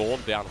gameplay has gone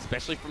down,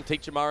 especially from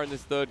Teacher Ma in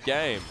this 3rd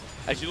game.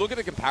 As you look at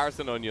the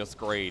comparison on your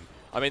screen,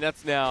 I mean,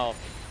 that's now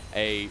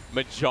a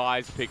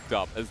Magi's picked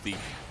up as the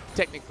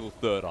technical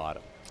 3rd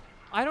item.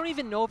 I don't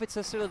even know if it's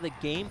necessarily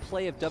the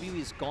gameplay of WE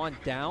has gone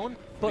down,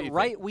 but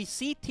right, we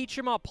see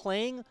Teacher Ma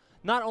playing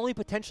not only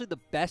potentially the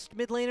best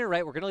mid laner,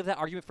 right? We're going to leave that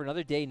argument for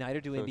another day, Night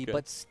or Duimbi,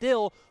 but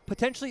still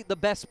potentially the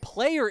best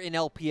player in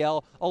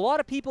LPL. A lot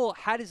of people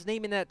had his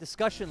name in that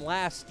discussion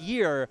last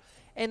year,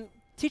 and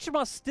Teacher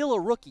Ma's still a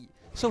rookie.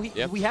 So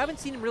we haven't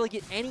seen him really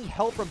get any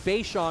help from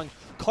Beishang.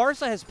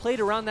 Karsa has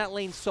played around that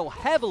lane so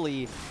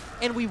heavily,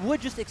 and we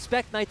would just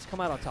expect Knight to come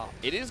out on top.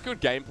 It is good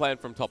game plan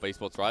from top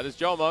esports, right? There's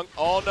Jomung.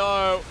 Oh,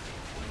 no.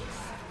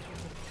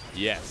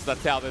 Yes,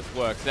 that's how this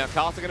works. Now,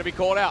 Karsa going to be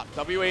caught out.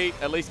 WE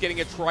at least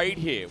getting a trade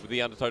here with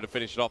the Undertow to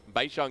finish it off. And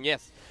Beishang,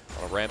 yes,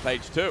 on a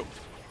rampage too.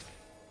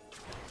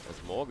 As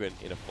Morgan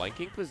in a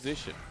flanking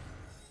position.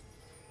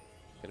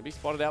 Going to be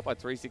spotted out by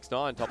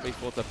 369. Top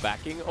esports are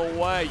backing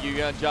away.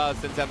 Yuyan Jazz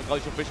sends out the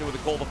Glacial Fisher with a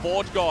call. The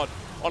Forge God,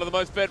 one of the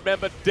most fed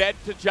member, dead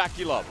to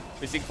JackeyLove.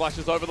 Missing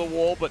flashes over the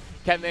wall, but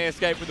can they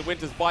escape with the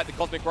Winter's Bite? The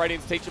Cosmic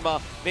Radiance Teacher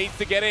Ma needs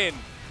to get in.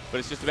 But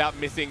it's just about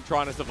missing,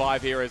 trying to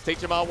survive here as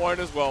Teacher Ma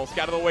won't as well.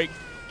 Scatter the Weak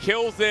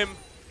kills him.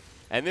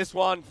 And this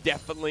one,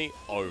 definitely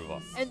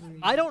over. And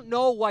I don't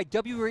know why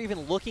W were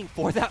even looking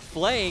for that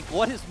flank.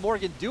 What is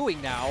Morgan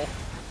doing now?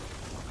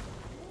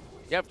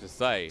 You have to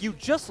say. You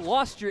just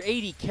lost your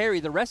AD carry.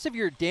 The rest of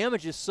your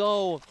damage is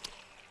so,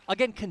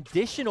 again,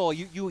 conditional.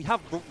 You have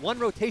one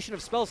rotation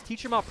of spells.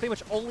 Teacher Mouth pretty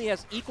much only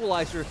has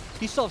Equalizer.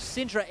 You still have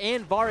Syndra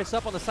and Varus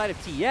up on the side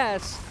of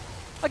TES.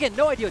 Again,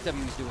 no idea what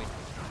W is doing.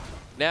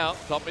 Now,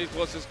 top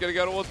Esports just going to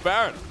go towards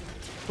Baron.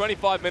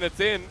 25 minutes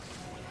in,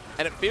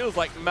 and it feels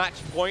like match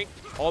point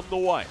on the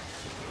way.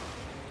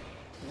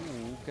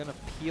 Ooh, gonna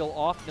peel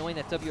off knowing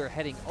that W are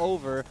heading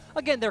over.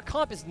 Again, their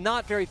comp is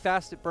not very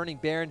fast at burning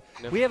Baron.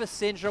 No. We have a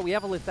Syndra, we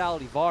have a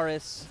Lethality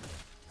Varus.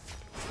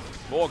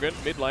 Morgan,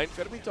 mid lane,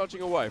 going to be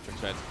dodging away from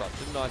Chance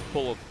Corruption. Nice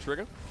pull of the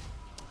trigger.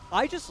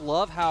 I just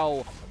love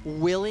how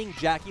willing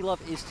Jackie Love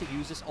is to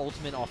use this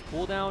ultimate off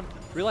cooldown,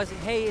 realizing,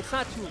 hey, it's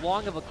not too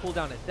long of a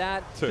cooldown at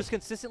that, just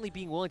consistently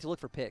being willing to look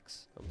for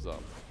picks. Thumbs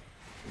up.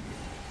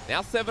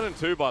 Now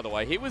 7-2, by the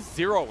way. He was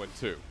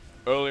 0-2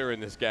 earlier in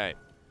this game.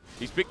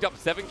 He's picked up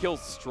 7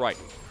 kills straight.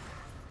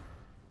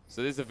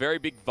 So there's a very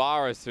big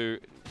Varus who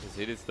has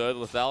hit his third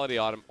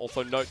lethality item.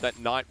 Also note that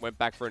Knight went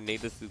back for a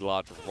needlessly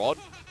large rod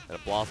and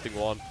a blasting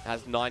one.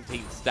 Has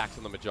 19 stacks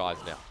on the Magi's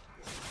now.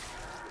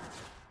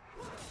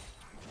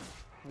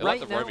 They're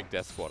like the roaming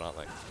death squad, aren't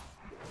they?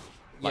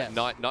 Like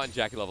yes. Knight and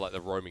Jackie Love like the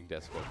roaming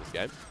death squad this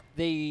game.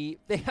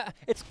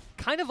 It's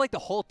kind of like the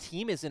whole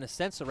team is in a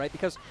sense, right?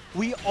 Because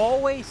we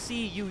always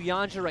see Yu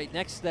Yanja right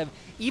next to them.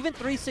 Even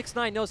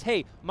 369 knows,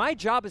 hey, my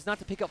job is not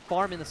to pick up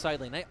farm in the side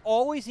lane. I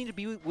always need to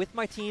be with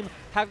my team,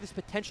 have this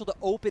potential to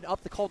open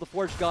up the Call of the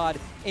Forge God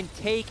and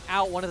take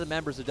out one of the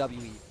members of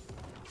WE.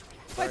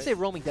 So I'd say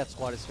roaming death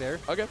squad is fair.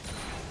 Okay.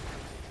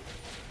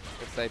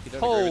 Let's say if you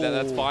don't agree with that,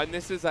 that's fine.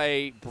 This is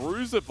a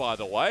bruiser, by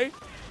the way.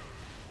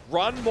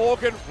 Run,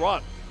 Morgan,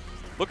 run.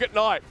 Look at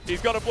Knight.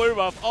 He's got a blue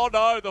buff. Oh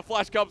no, the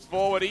flash comes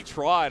forward. He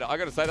tried. I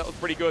got to say, that was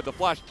pretty good. The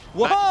flash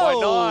matched by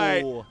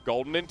Knight.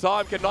 Golden in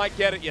time. Can Knight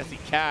get it? Yes, he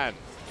can.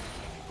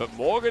 But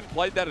Morgan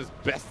played that as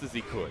best as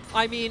he could.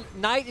 I mean,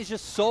 Knight is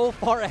just so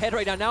far ahead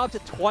right now. Now up to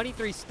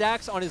 23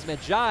 stacks on his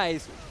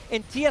Magi's.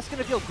 And TS going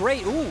to feel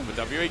great. Ooh.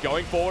 The WE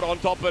going forward on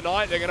top of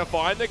Knight. They're going to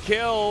find the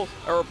kill.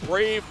 A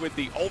reprieve with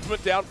the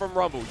ultimate down from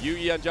Rumble. Yu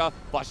Yanja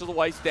flashes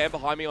away. Stand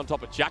behind me on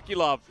top of Jackie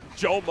Love.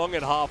 Joe Mung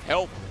at half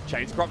health.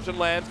 Chains Corruption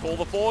lands. Call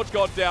the Forge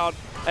God down.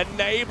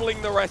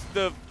 Enabling the rest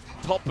of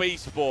top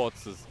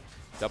Esports as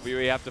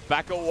WE have to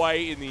back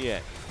away in the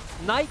end.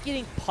 Knight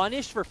getting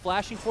punished for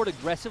flashing forward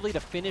aggressively to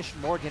finish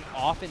Morgan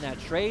off in that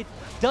trade.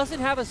 Doesn't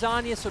have a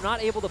Zanya, so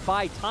not able to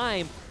buy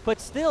time.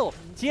 But still,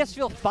 TS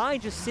feel fine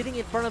just sitting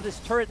in front of this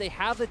turret. They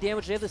have the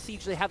damage, they have the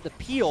siege, they have the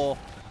peel.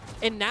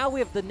 And now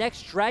we have the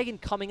next dragon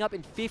coming up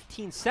in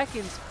 15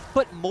 seconds.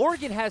 But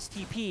Morgan has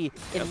TP,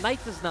 and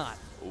Knight does not.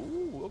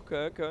 Ooh,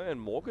 okay. And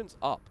Morgan's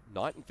up.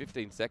 Knight in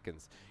 15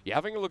 seconds. You're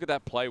having a look at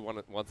that play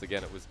once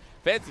again. It was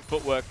fancy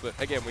footwork, but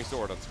again, we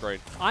saw it on screen.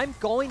 I'm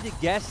going to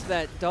guess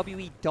that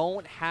WE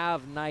don't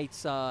have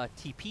Knight's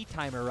TP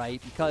timer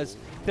right because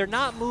they're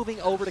not moving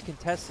over to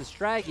contest this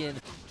dragon,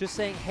 just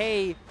saying,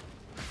 hey,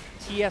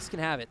 TS can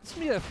have it. It's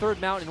going to be their third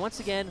mount, and once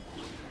again,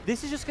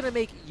 this is just going to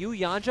make Yu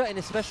Yanja and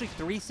especially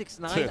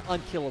 369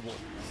 unkillable.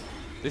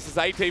 This is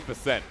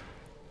 18%.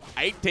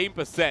 18%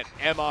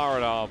 MR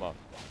and armor.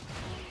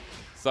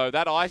 So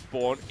that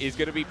Iceborne is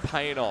going to be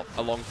paying off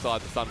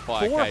alongside the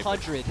Sunfire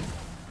 400.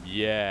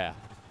 Yeah.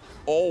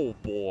 Oh,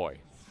 boy.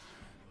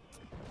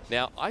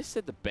 Now, I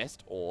said the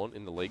best Ornn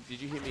in the league.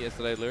 Did you hear me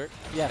yesterday, Lyric?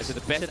 Yes. I said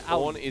the best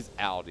Ornn is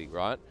Audi,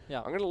 right?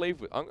 Yeah. I'm going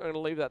to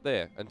leave that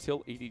there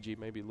until EDG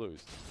maybe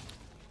lose.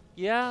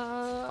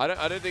 Yeah. I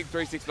don't think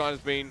 369 has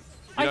been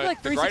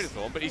like the greatest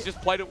Ornn, but he's just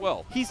played it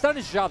well. He's done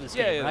his job this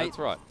game, right? Yeah, that's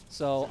right.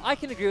 So I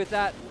can agree with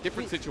that.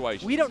 Different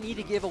situation. We don't need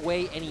to give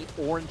away any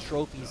Ornn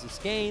trophies this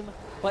game,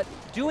 but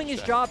doing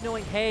his job,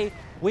 knowing, hey,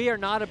 we are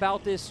not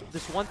about this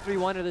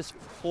 1-3-1 or this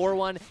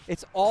 4-1.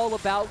 It's all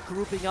about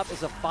grouping up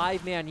as a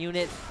 5-man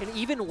unit. And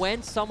even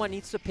when someone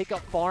needs to pick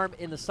up farm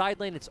in the side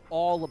lane, it's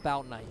all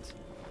about Knight.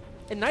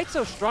 And Knight's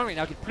so strong right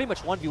now, he can pretty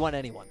much 1v1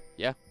 anyone.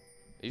 Yeah.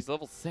 He's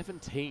level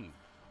 17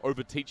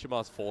 over Teacher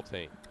Mars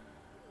 14.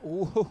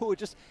 Ooh,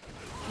 just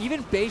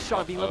even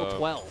Bayshon being level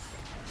 12.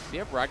 Does he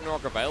have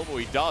Ragnarok available?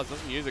 He does.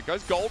 Doesn't use it.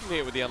 Goes golden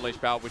here with the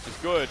Unleashed Power, which is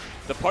good.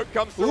 The poke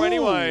comes through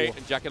anyway,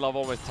 and Jackie Love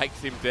almost takes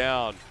him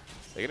down.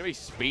 They're going to be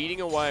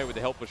speeding away with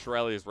the help of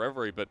Shirelia's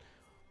Reverie, but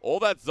all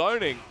that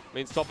zoning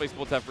means top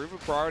Esports have river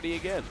priority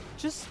again.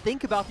 Just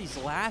think about these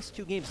last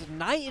two games.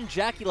 Knight and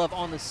Jackie Love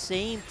on the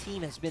same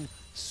team has been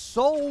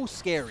so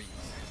scary.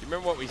 You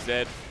remember what we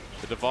said?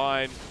 The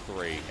Divine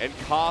 3. And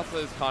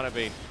Casa has kind of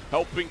been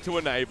helping to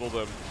enable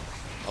them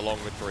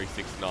along with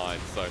 369.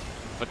 So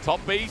for top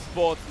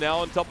Esports now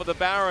on top of the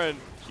Baron,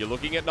 you're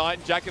looking at Knight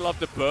and Jackie Love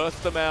to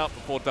burst them out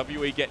before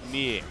WE get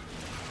near.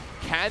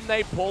 Can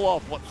they pull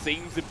off what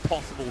seems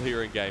impossible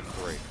here in Game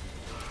 3?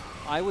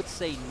 I would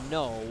say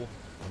no.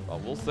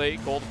 Well, we'll see.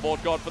 Call the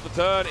Fort God for the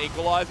turn.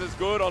 Equalizer's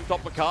good on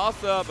top of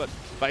Casa, but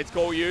Fate's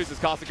Call used as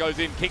Casa goes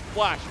in. Kick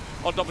Flash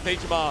on top of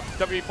Teachama.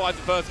 WE finds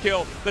the first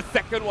kill. The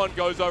second one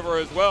goes over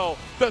as well.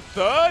 The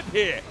third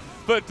hit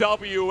for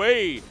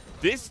WE.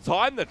 This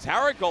time the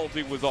Tarek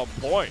ulti was on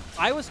point.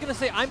 I was going to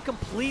say I'm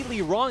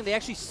completely wrong. They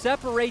actually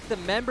separate the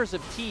members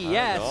of TES.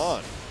 Hang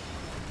on.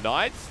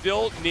 Knight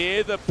still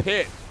near the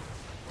pit.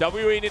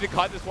 WE need to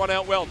kite this one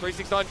out well.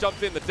 369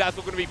 jumps in. The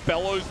Dazzle going to be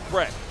Bellows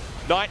Breath.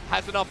 Knight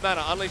has enough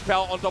mana. Unleash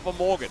power on top of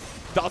Morgan.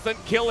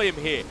 Doesn't kill him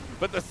here.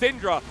 But the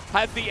Syndra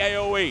has the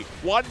AoE.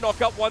 One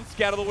knockup, one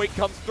scout of the week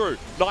comes through.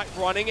 Knight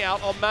running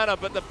out on mana,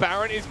 but the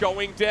Baron is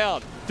going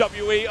down.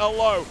 WE are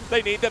low.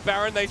 They need the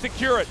Baron. They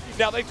secure it.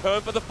 Now they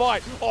turn for the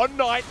fight. On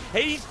Knight,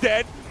 he's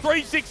dead.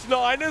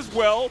 369 as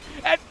well.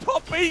 And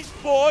Top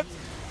Esports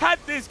had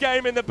this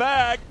game in the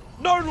bag.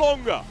 No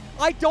longer.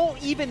 I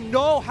don't even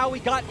know how we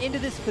got into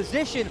this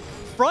position.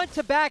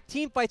 Front-to-back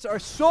team fights are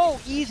so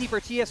easy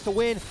for TS to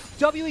win.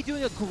 WE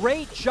doing a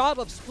great job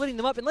of splitting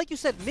them up. And like you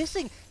said,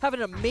 Missing have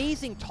an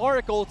amazing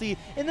Tarek ulti.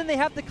 And then they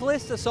have the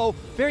Kalista, so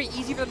very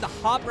easy for them to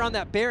hop around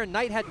that Baron.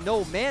 Knight had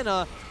no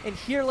mana. And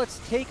here, let's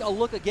take a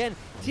look again.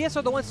 TS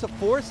are the ones to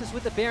force this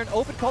with the Baron.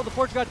 Open call the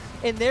Forge God.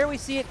 And there we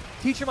see it.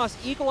 Teacher Moss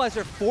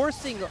Equalizer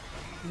forcing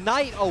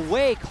Knight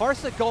away.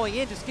 Karsa going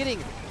in, just getting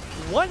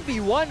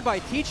 1v1 by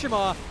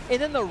Teacherma,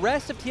 and then the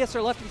rest of TS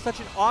are left in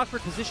such an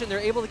awkward position. They're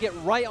able to get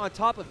right on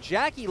top of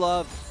Jackie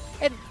Love,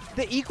 and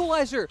the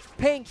Equalizer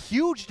paying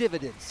huge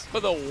dividends. For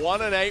the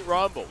 1-8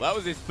 Rumble. That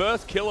was his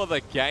first kill of the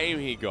game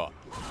he got.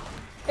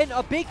 And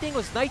a big thing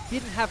was Knight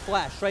didn't have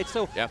Flash, right?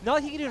 So now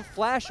he can even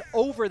flash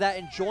over that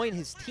and join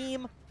his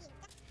team.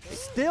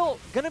 Still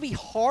going to be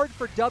hard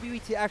for WE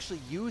to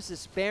actually use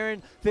this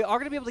Baron. They are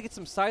going to be able to get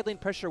some side lane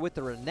pressure with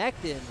the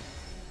Renekton.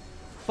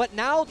 But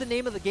now the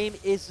name of the game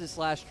is this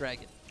Last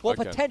Dragon. Well,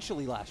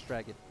 potentially Last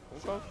Dragon.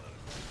 Okay.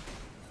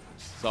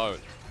 So,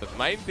 the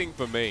main thing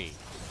for me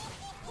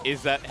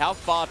is that how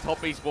far Top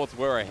Esports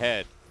were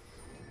ahead.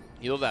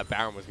 You thought that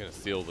Baron was going to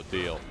seal the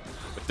deal.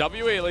 But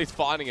WE at least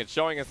finding it,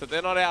 showing us that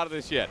they're not out of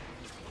this yet.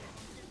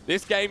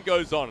 This game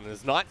goes on, and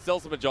as Knight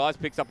sells some Agiles,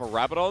 picks up a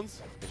Rabadons,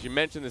 as you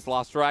mentioned, this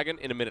Last Dragon,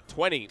 in a minute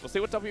 20. We'll see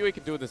what WE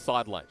can do in the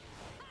side lane.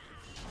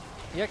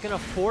 Yeah, going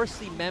to force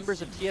the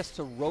members of TS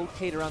to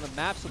rotate around the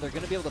map, so they're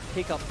going to be able to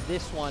pick up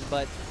this one.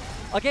 But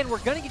again, we're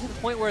going to get to the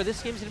point where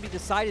this game is going to be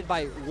decided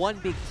by one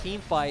big team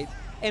fight.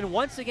 And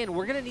once again,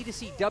 we're going to need to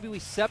see WE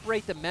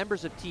separate the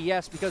members of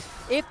TS, because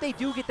if they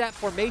do get that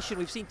formation,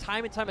 we've seen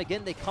time and time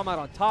again they come out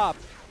on top.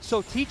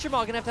 So Teacherma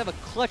are going to have a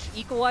clutch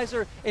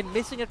Equalizer, and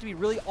Missing have to be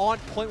really on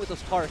point with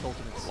those Tarek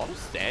ultimates. A lot of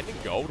standing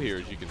gold here,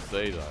 as you can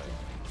see, though.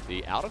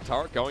 The outer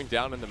turret going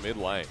down in the mid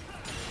lane.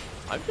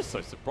 I'm just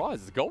so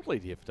surprised. There's a gold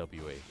lead here for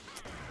WE.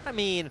 I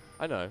mean,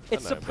 I know.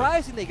 It's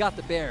surprising they got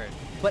the Baron,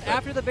 but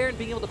after the Baron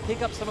being able to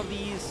pick up some of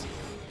these,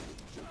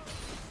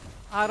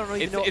 I don't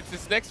know. It's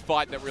this next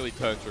fight that really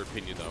turns your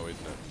opinion, though,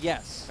 isn't it?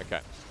 Yes.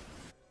 Okay.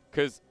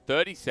 Because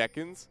 30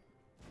 seconds,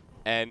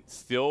 and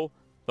still,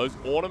 those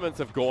ornaments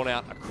have gone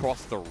out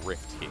across the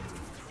rift here.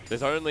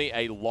 There's only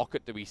a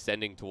Locket to be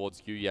sending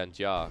towards Yu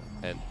Yanjia,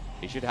 and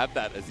he should have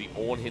that as the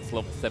Ornn hits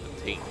level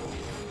 17.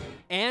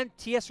 And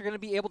TS are going to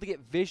be able to get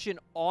vision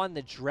on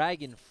the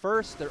Dragon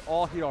first. They're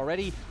all here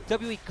already.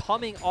 WE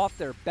coming off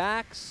their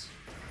backs.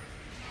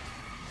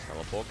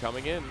 Teleport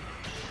coming in.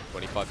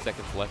 25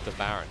 seconds left of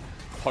Baron.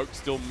 Poke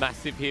still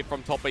massive here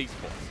from Top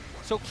Esports.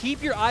 So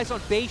keep your eyes on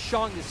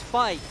Beishang this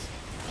fight.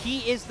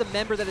 He is the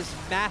member that is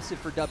massive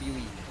for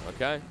WE.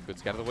 Okay, good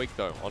scout of the week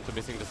though. On to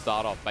Missing to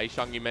start off.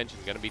 Beishang, you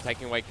mentioned, going to be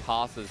taking away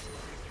Karsa's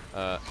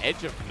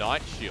Edge of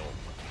Night Shield.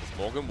 It's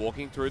Morgan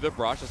walking through the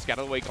brush. A scout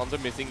of the week onto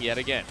Missing yet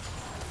again.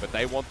 But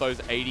they want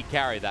those 80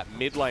 carry, that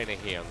mid laner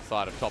here on the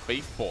side of Top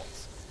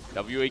Esports.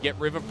 WE get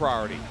River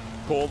priority.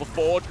 Call the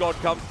Forge God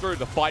comes through.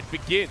 The fight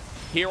begins.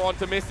 Here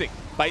onto Missing.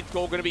 Bait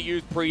Call going to be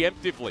used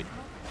preemptively.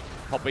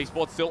 Top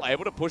Esports still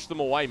able to push them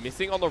away.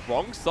 Missing on the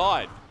wrong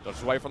side.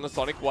 Dodged away from the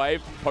Sonic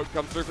Wave. Poke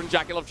comes through from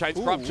Jackie Love. Chains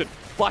Corruption.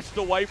 Flashed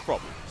away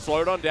from.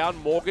 Slowed on down.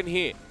 Morgan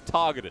here.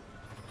 Targeted.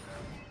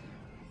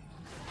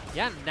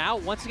 Yeah, now,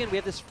 once again, we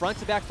have this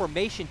front-to-back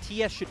formation.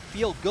 TS should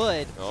feel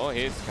good. Oh,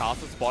 here's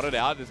Karsa spotted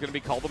out. There's going to be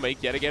Call the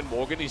Meek yet again.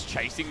 Morgan is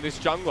chasing this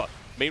jungler.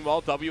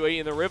 Meanwhile, WE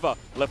in the river,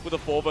 left with a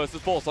 4 versus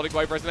 4. Sonic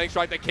Wave resonating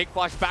strike. They kick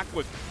flash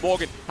backwards.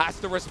 Morgan has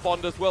to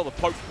respond as well. The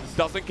poke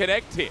doesn't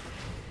connect here.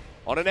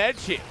 On an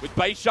edge here with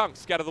Beishang,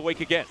 scout of the week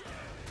again.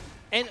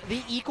 And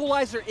the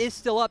Equalizer is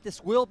still up.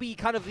 This will be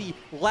kind of the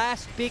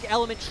last big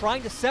element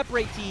trying to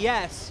separate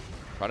TS.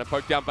 Trying to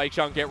poke down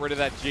Beishang, get rid of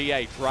that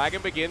GA.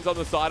 Dragon begins on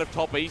the side of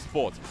Top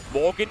Esports.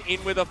 Morgan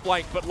in with a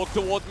flank, but look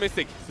towards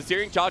Missing. The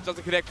Searing Charge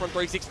doesn't connect from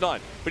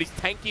 369, but he's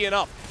tanky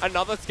enough.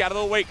 Another scatter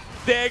of the week.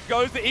 There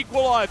goes the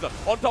Equalizer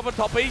on top of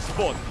Top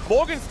Esports.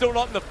 Morgan's still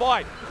not in the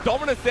fight.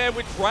 Dominus there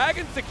with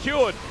Dragon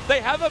secured. They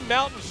have a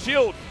Mountain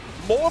Shield.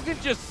 Morgan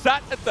just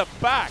sat at the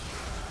back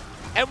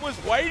and was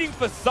waiting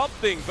for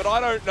something, but I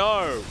don't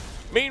know.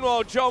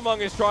 Meanwhile, Jomung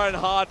is trying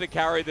hard to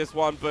carry this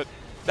one, but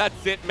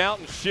that's it.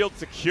 Mountain Shield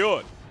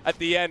secured at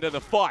the end of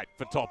the fight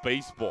for Top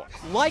Esports.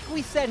 Like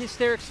we said,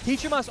 Hysterics,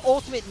 Teacherma's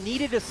ultimate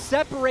needed to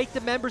separate the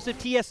members of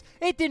TS.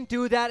 It didn't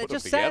do that. It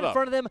just sat in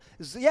front of them.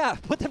 Yeah,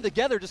 put them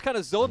together, just kind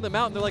of zoned them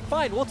out, and they're like,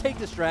 fine, we'll take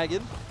this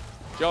dragon.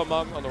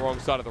 Jomung on the wrong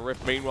side of the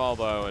rift meanwhile,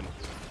 though, and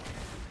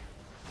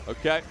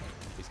Okay.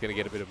 He's going to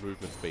get a bit of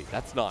movement speed.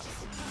 That's nice.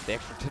 The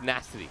extra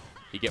tenacity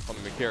you get from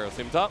the Mercurial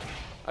Scimitar.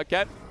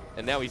 Okay.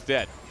 And now he's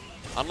dead.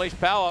 Unleash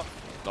power.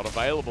 Not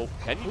available.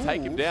 Can you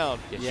take him down?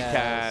 Yes, you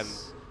can.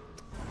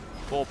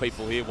 4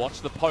 people here.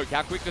 Watch the poke.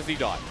 How quick does he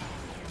die?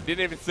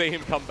 Didn't even see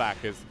him come back.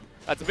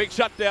 That's a big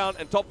shutdown.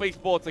 And Top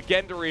Esports,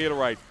 again to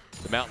reiterate,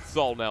 the Mountain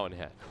Soul now in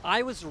hand.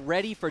 I was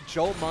ready for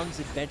Joe Mung's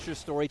adventure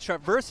story,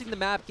 traversing the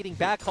map, getting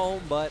back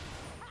home, but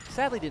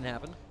sadly didn't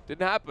happen.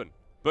 Didn't happen.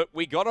 But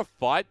we got a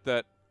fight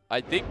that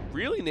I think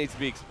really needs to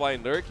be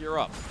explained. Lyric, you're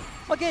up.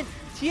 Again,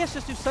 TS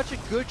just do such a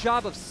good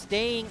job of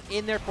staying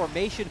in their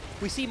formation.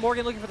 We see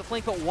Morgan looking for the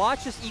flank, but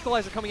watch this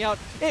equalizer coming out.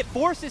 It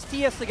forces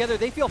TS together.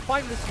 They feel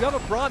fine with this. You have a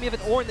Braum, you have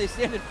an Ornn, they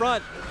stand in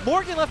front.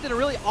 Morgan left in a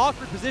really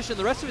awkward position.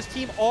 The rest of his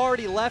team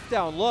already left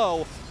down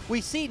low. We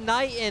see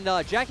Knight and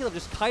JackeyLove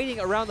just kiting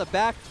around the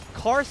back.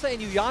 Karsa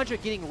and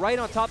Uyanja getting right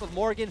on top of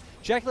Morgan.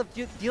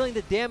 JackeyLove dealing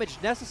the damage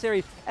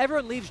necessary.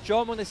 Everyone leaves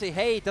Joe when they say,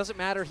 hey, it doesn't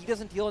matter. He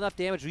doesn't deal enough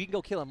damage. We can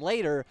go kill him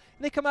later.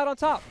 And they come out on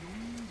top.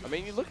 I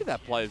mean, you look at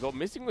that play as well.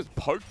 Missing was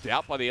poked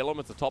out by the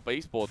elements of Top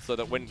Esports so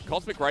that when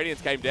Cosmic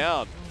Radiance came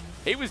down,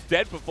 he was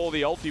dead before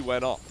the ulti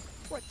went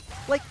off. Right.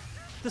 Like,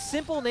 the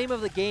simple name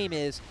of the game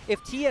is,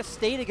 if TS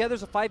stay together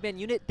as a 5-man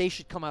unit, they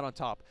should come out on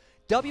top.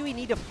 WE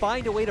need to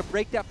find a way to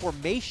break that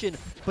formation,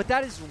 but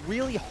that is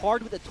really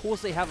hard with the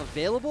tools they have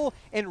available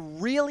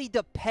and really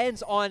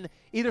depends on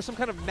either some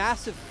kind of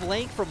massive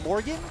flank from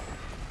Morgan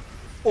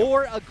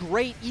or a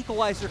great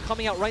equalizer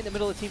coming out right in the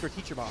middle of the team for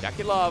Teacher Bomb.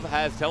 JackeyLove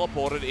has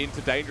teleported into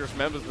dangerous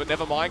members, but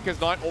never mind, because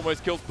Knight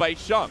almost kills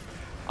Base Shunk.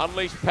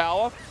 Unleashed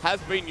power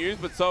has been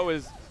used, but so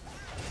is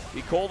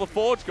he called the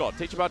Forge God.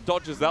 Teacher Bomb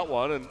dodges that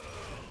one, and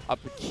a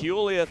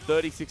peculiar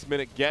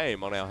 36-minute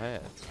game on our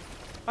hands.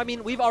 I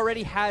mean, we've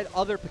already had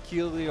other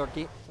peculiar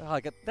games. Oh,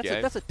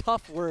 that's a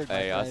tough word, my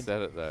Hey, friend. I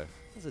said it, though.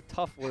 That's a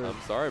tough word. I'm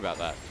sorry about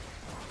that.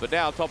 But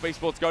now Top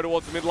Esports go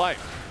towards the mid lane.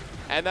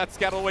 And that's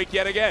Scuttle Week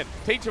yet again.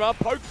 Teachema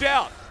poked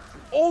out.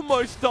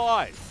 Almost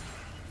dies.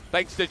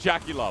 Thanks to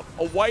JackeyLove.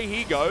 Away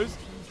he goes.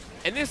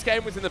 And this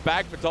game was in the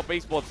bag for Top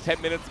Esports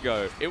 10 minutes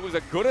ago. It was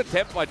a good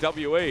attempt by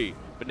WE.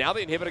 But now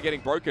the inhibitor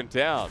getting broken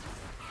down.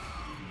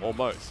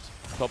 Almost.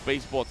 Top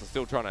Esports are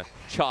still trying to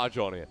charge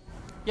on it.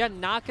 Yeah,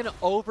 not going to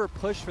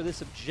over-push for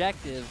this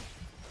objective.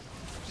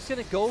 Just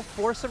going to go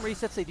for some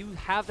resets. They do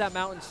have that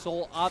Mountain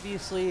Soul,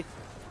 obviously.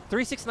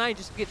 369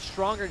 just gets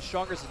stronger and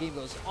stronger as the game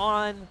goes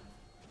on.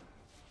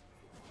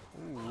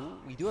 Ooh,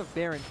 we do have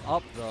Baron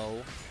up,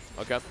 though.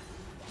 Okay.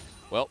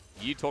 Well,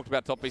 you talked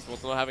about Top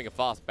Esports not having a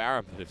fast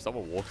Baron, but if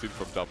someone walks in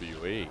from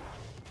WE,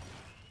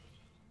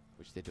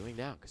 which they're doing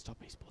now, because Top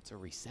Esports are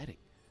resetting.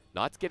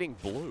 Knight's getting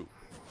blue.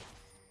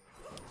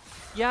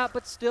 Yeah,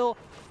 but still,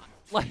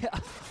 like,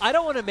 I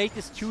don't want to make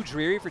this too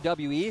dreary for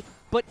WE,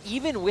 but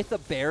even with a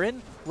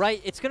Baron,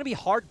 right, it's going to be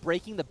hard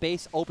breaking the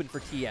base open for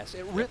TS.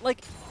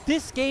 Like,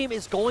 this game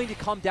is going to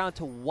come down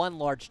to one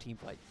large team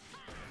fight.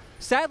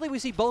 Sadly, we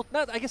see both,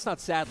 I guess not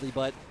sadly,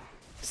 but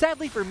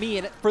sadly for me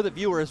and for the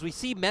viewers, we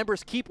see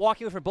members keep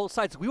walking away from both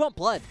sides. We want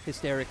blood,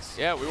 Hysterics.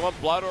 Yeah, we want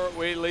blood, or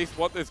we at least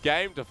want this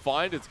game to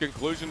find its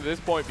conclusion to this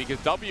point, because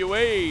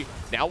WE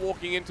now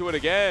walking into it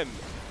again.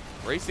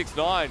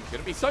 369 going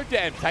to be so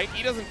damn tanky.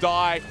 He doesn't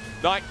die.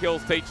 Knight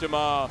kills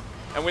Teachema.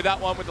 And with that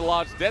one with the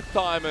large death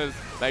timers,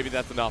 maybe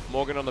that's enough.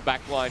 Morgan on the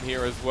back line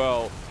here as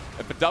well.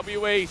 And for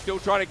WE, still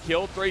trying to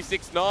kill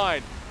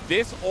 369.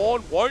 This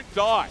Ornn won't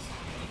die.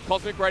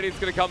 Cosmic Radiance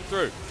going to come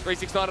through.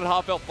 369 at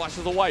half health,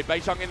 flashes away.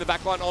 Beishang in the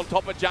back line on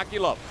top of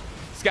JackeyLove.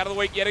 Scatter the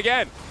week yet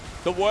again.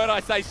 The word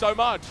I say so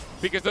much,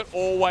 because it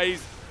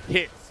always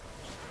hits.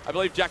 I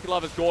believe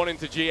JackeyLove has gone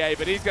into GA,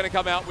 but he's going to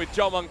come out with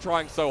Jomung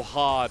trying so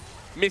hard.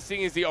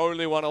 Missing is the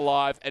only one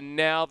alive, and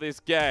now this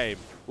game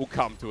will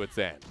come to its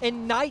end.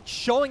 And Knight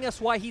showing us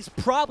why he's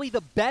probably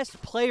the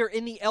best player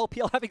in the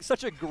LPL, having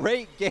such a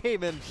great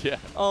game, and yeah.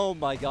 Oh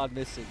my god,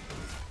 Missing.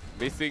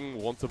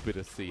 Missing wants a bit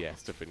of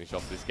CS to finish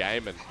off this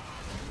game, and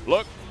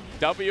look,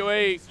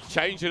 WE,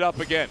 change it up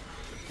again,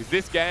 because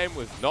this game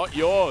was not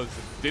yours.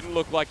 It didn't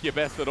look like your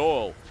best at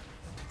all.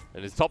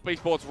 And as Top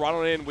Esports run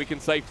on in, we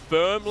can say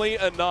firmly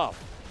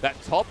enough that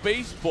Top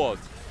Esports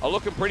are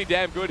looking pretty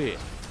damn good here.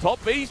 Top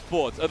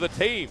Esports are the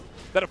team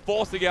that are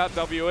forcing out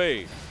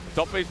WE.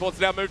 Top Esports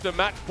now move to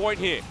match point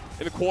here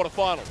in the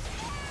quarterfinals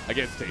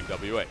against Team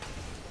WE.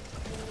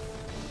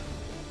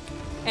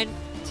 And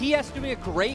TS doing a great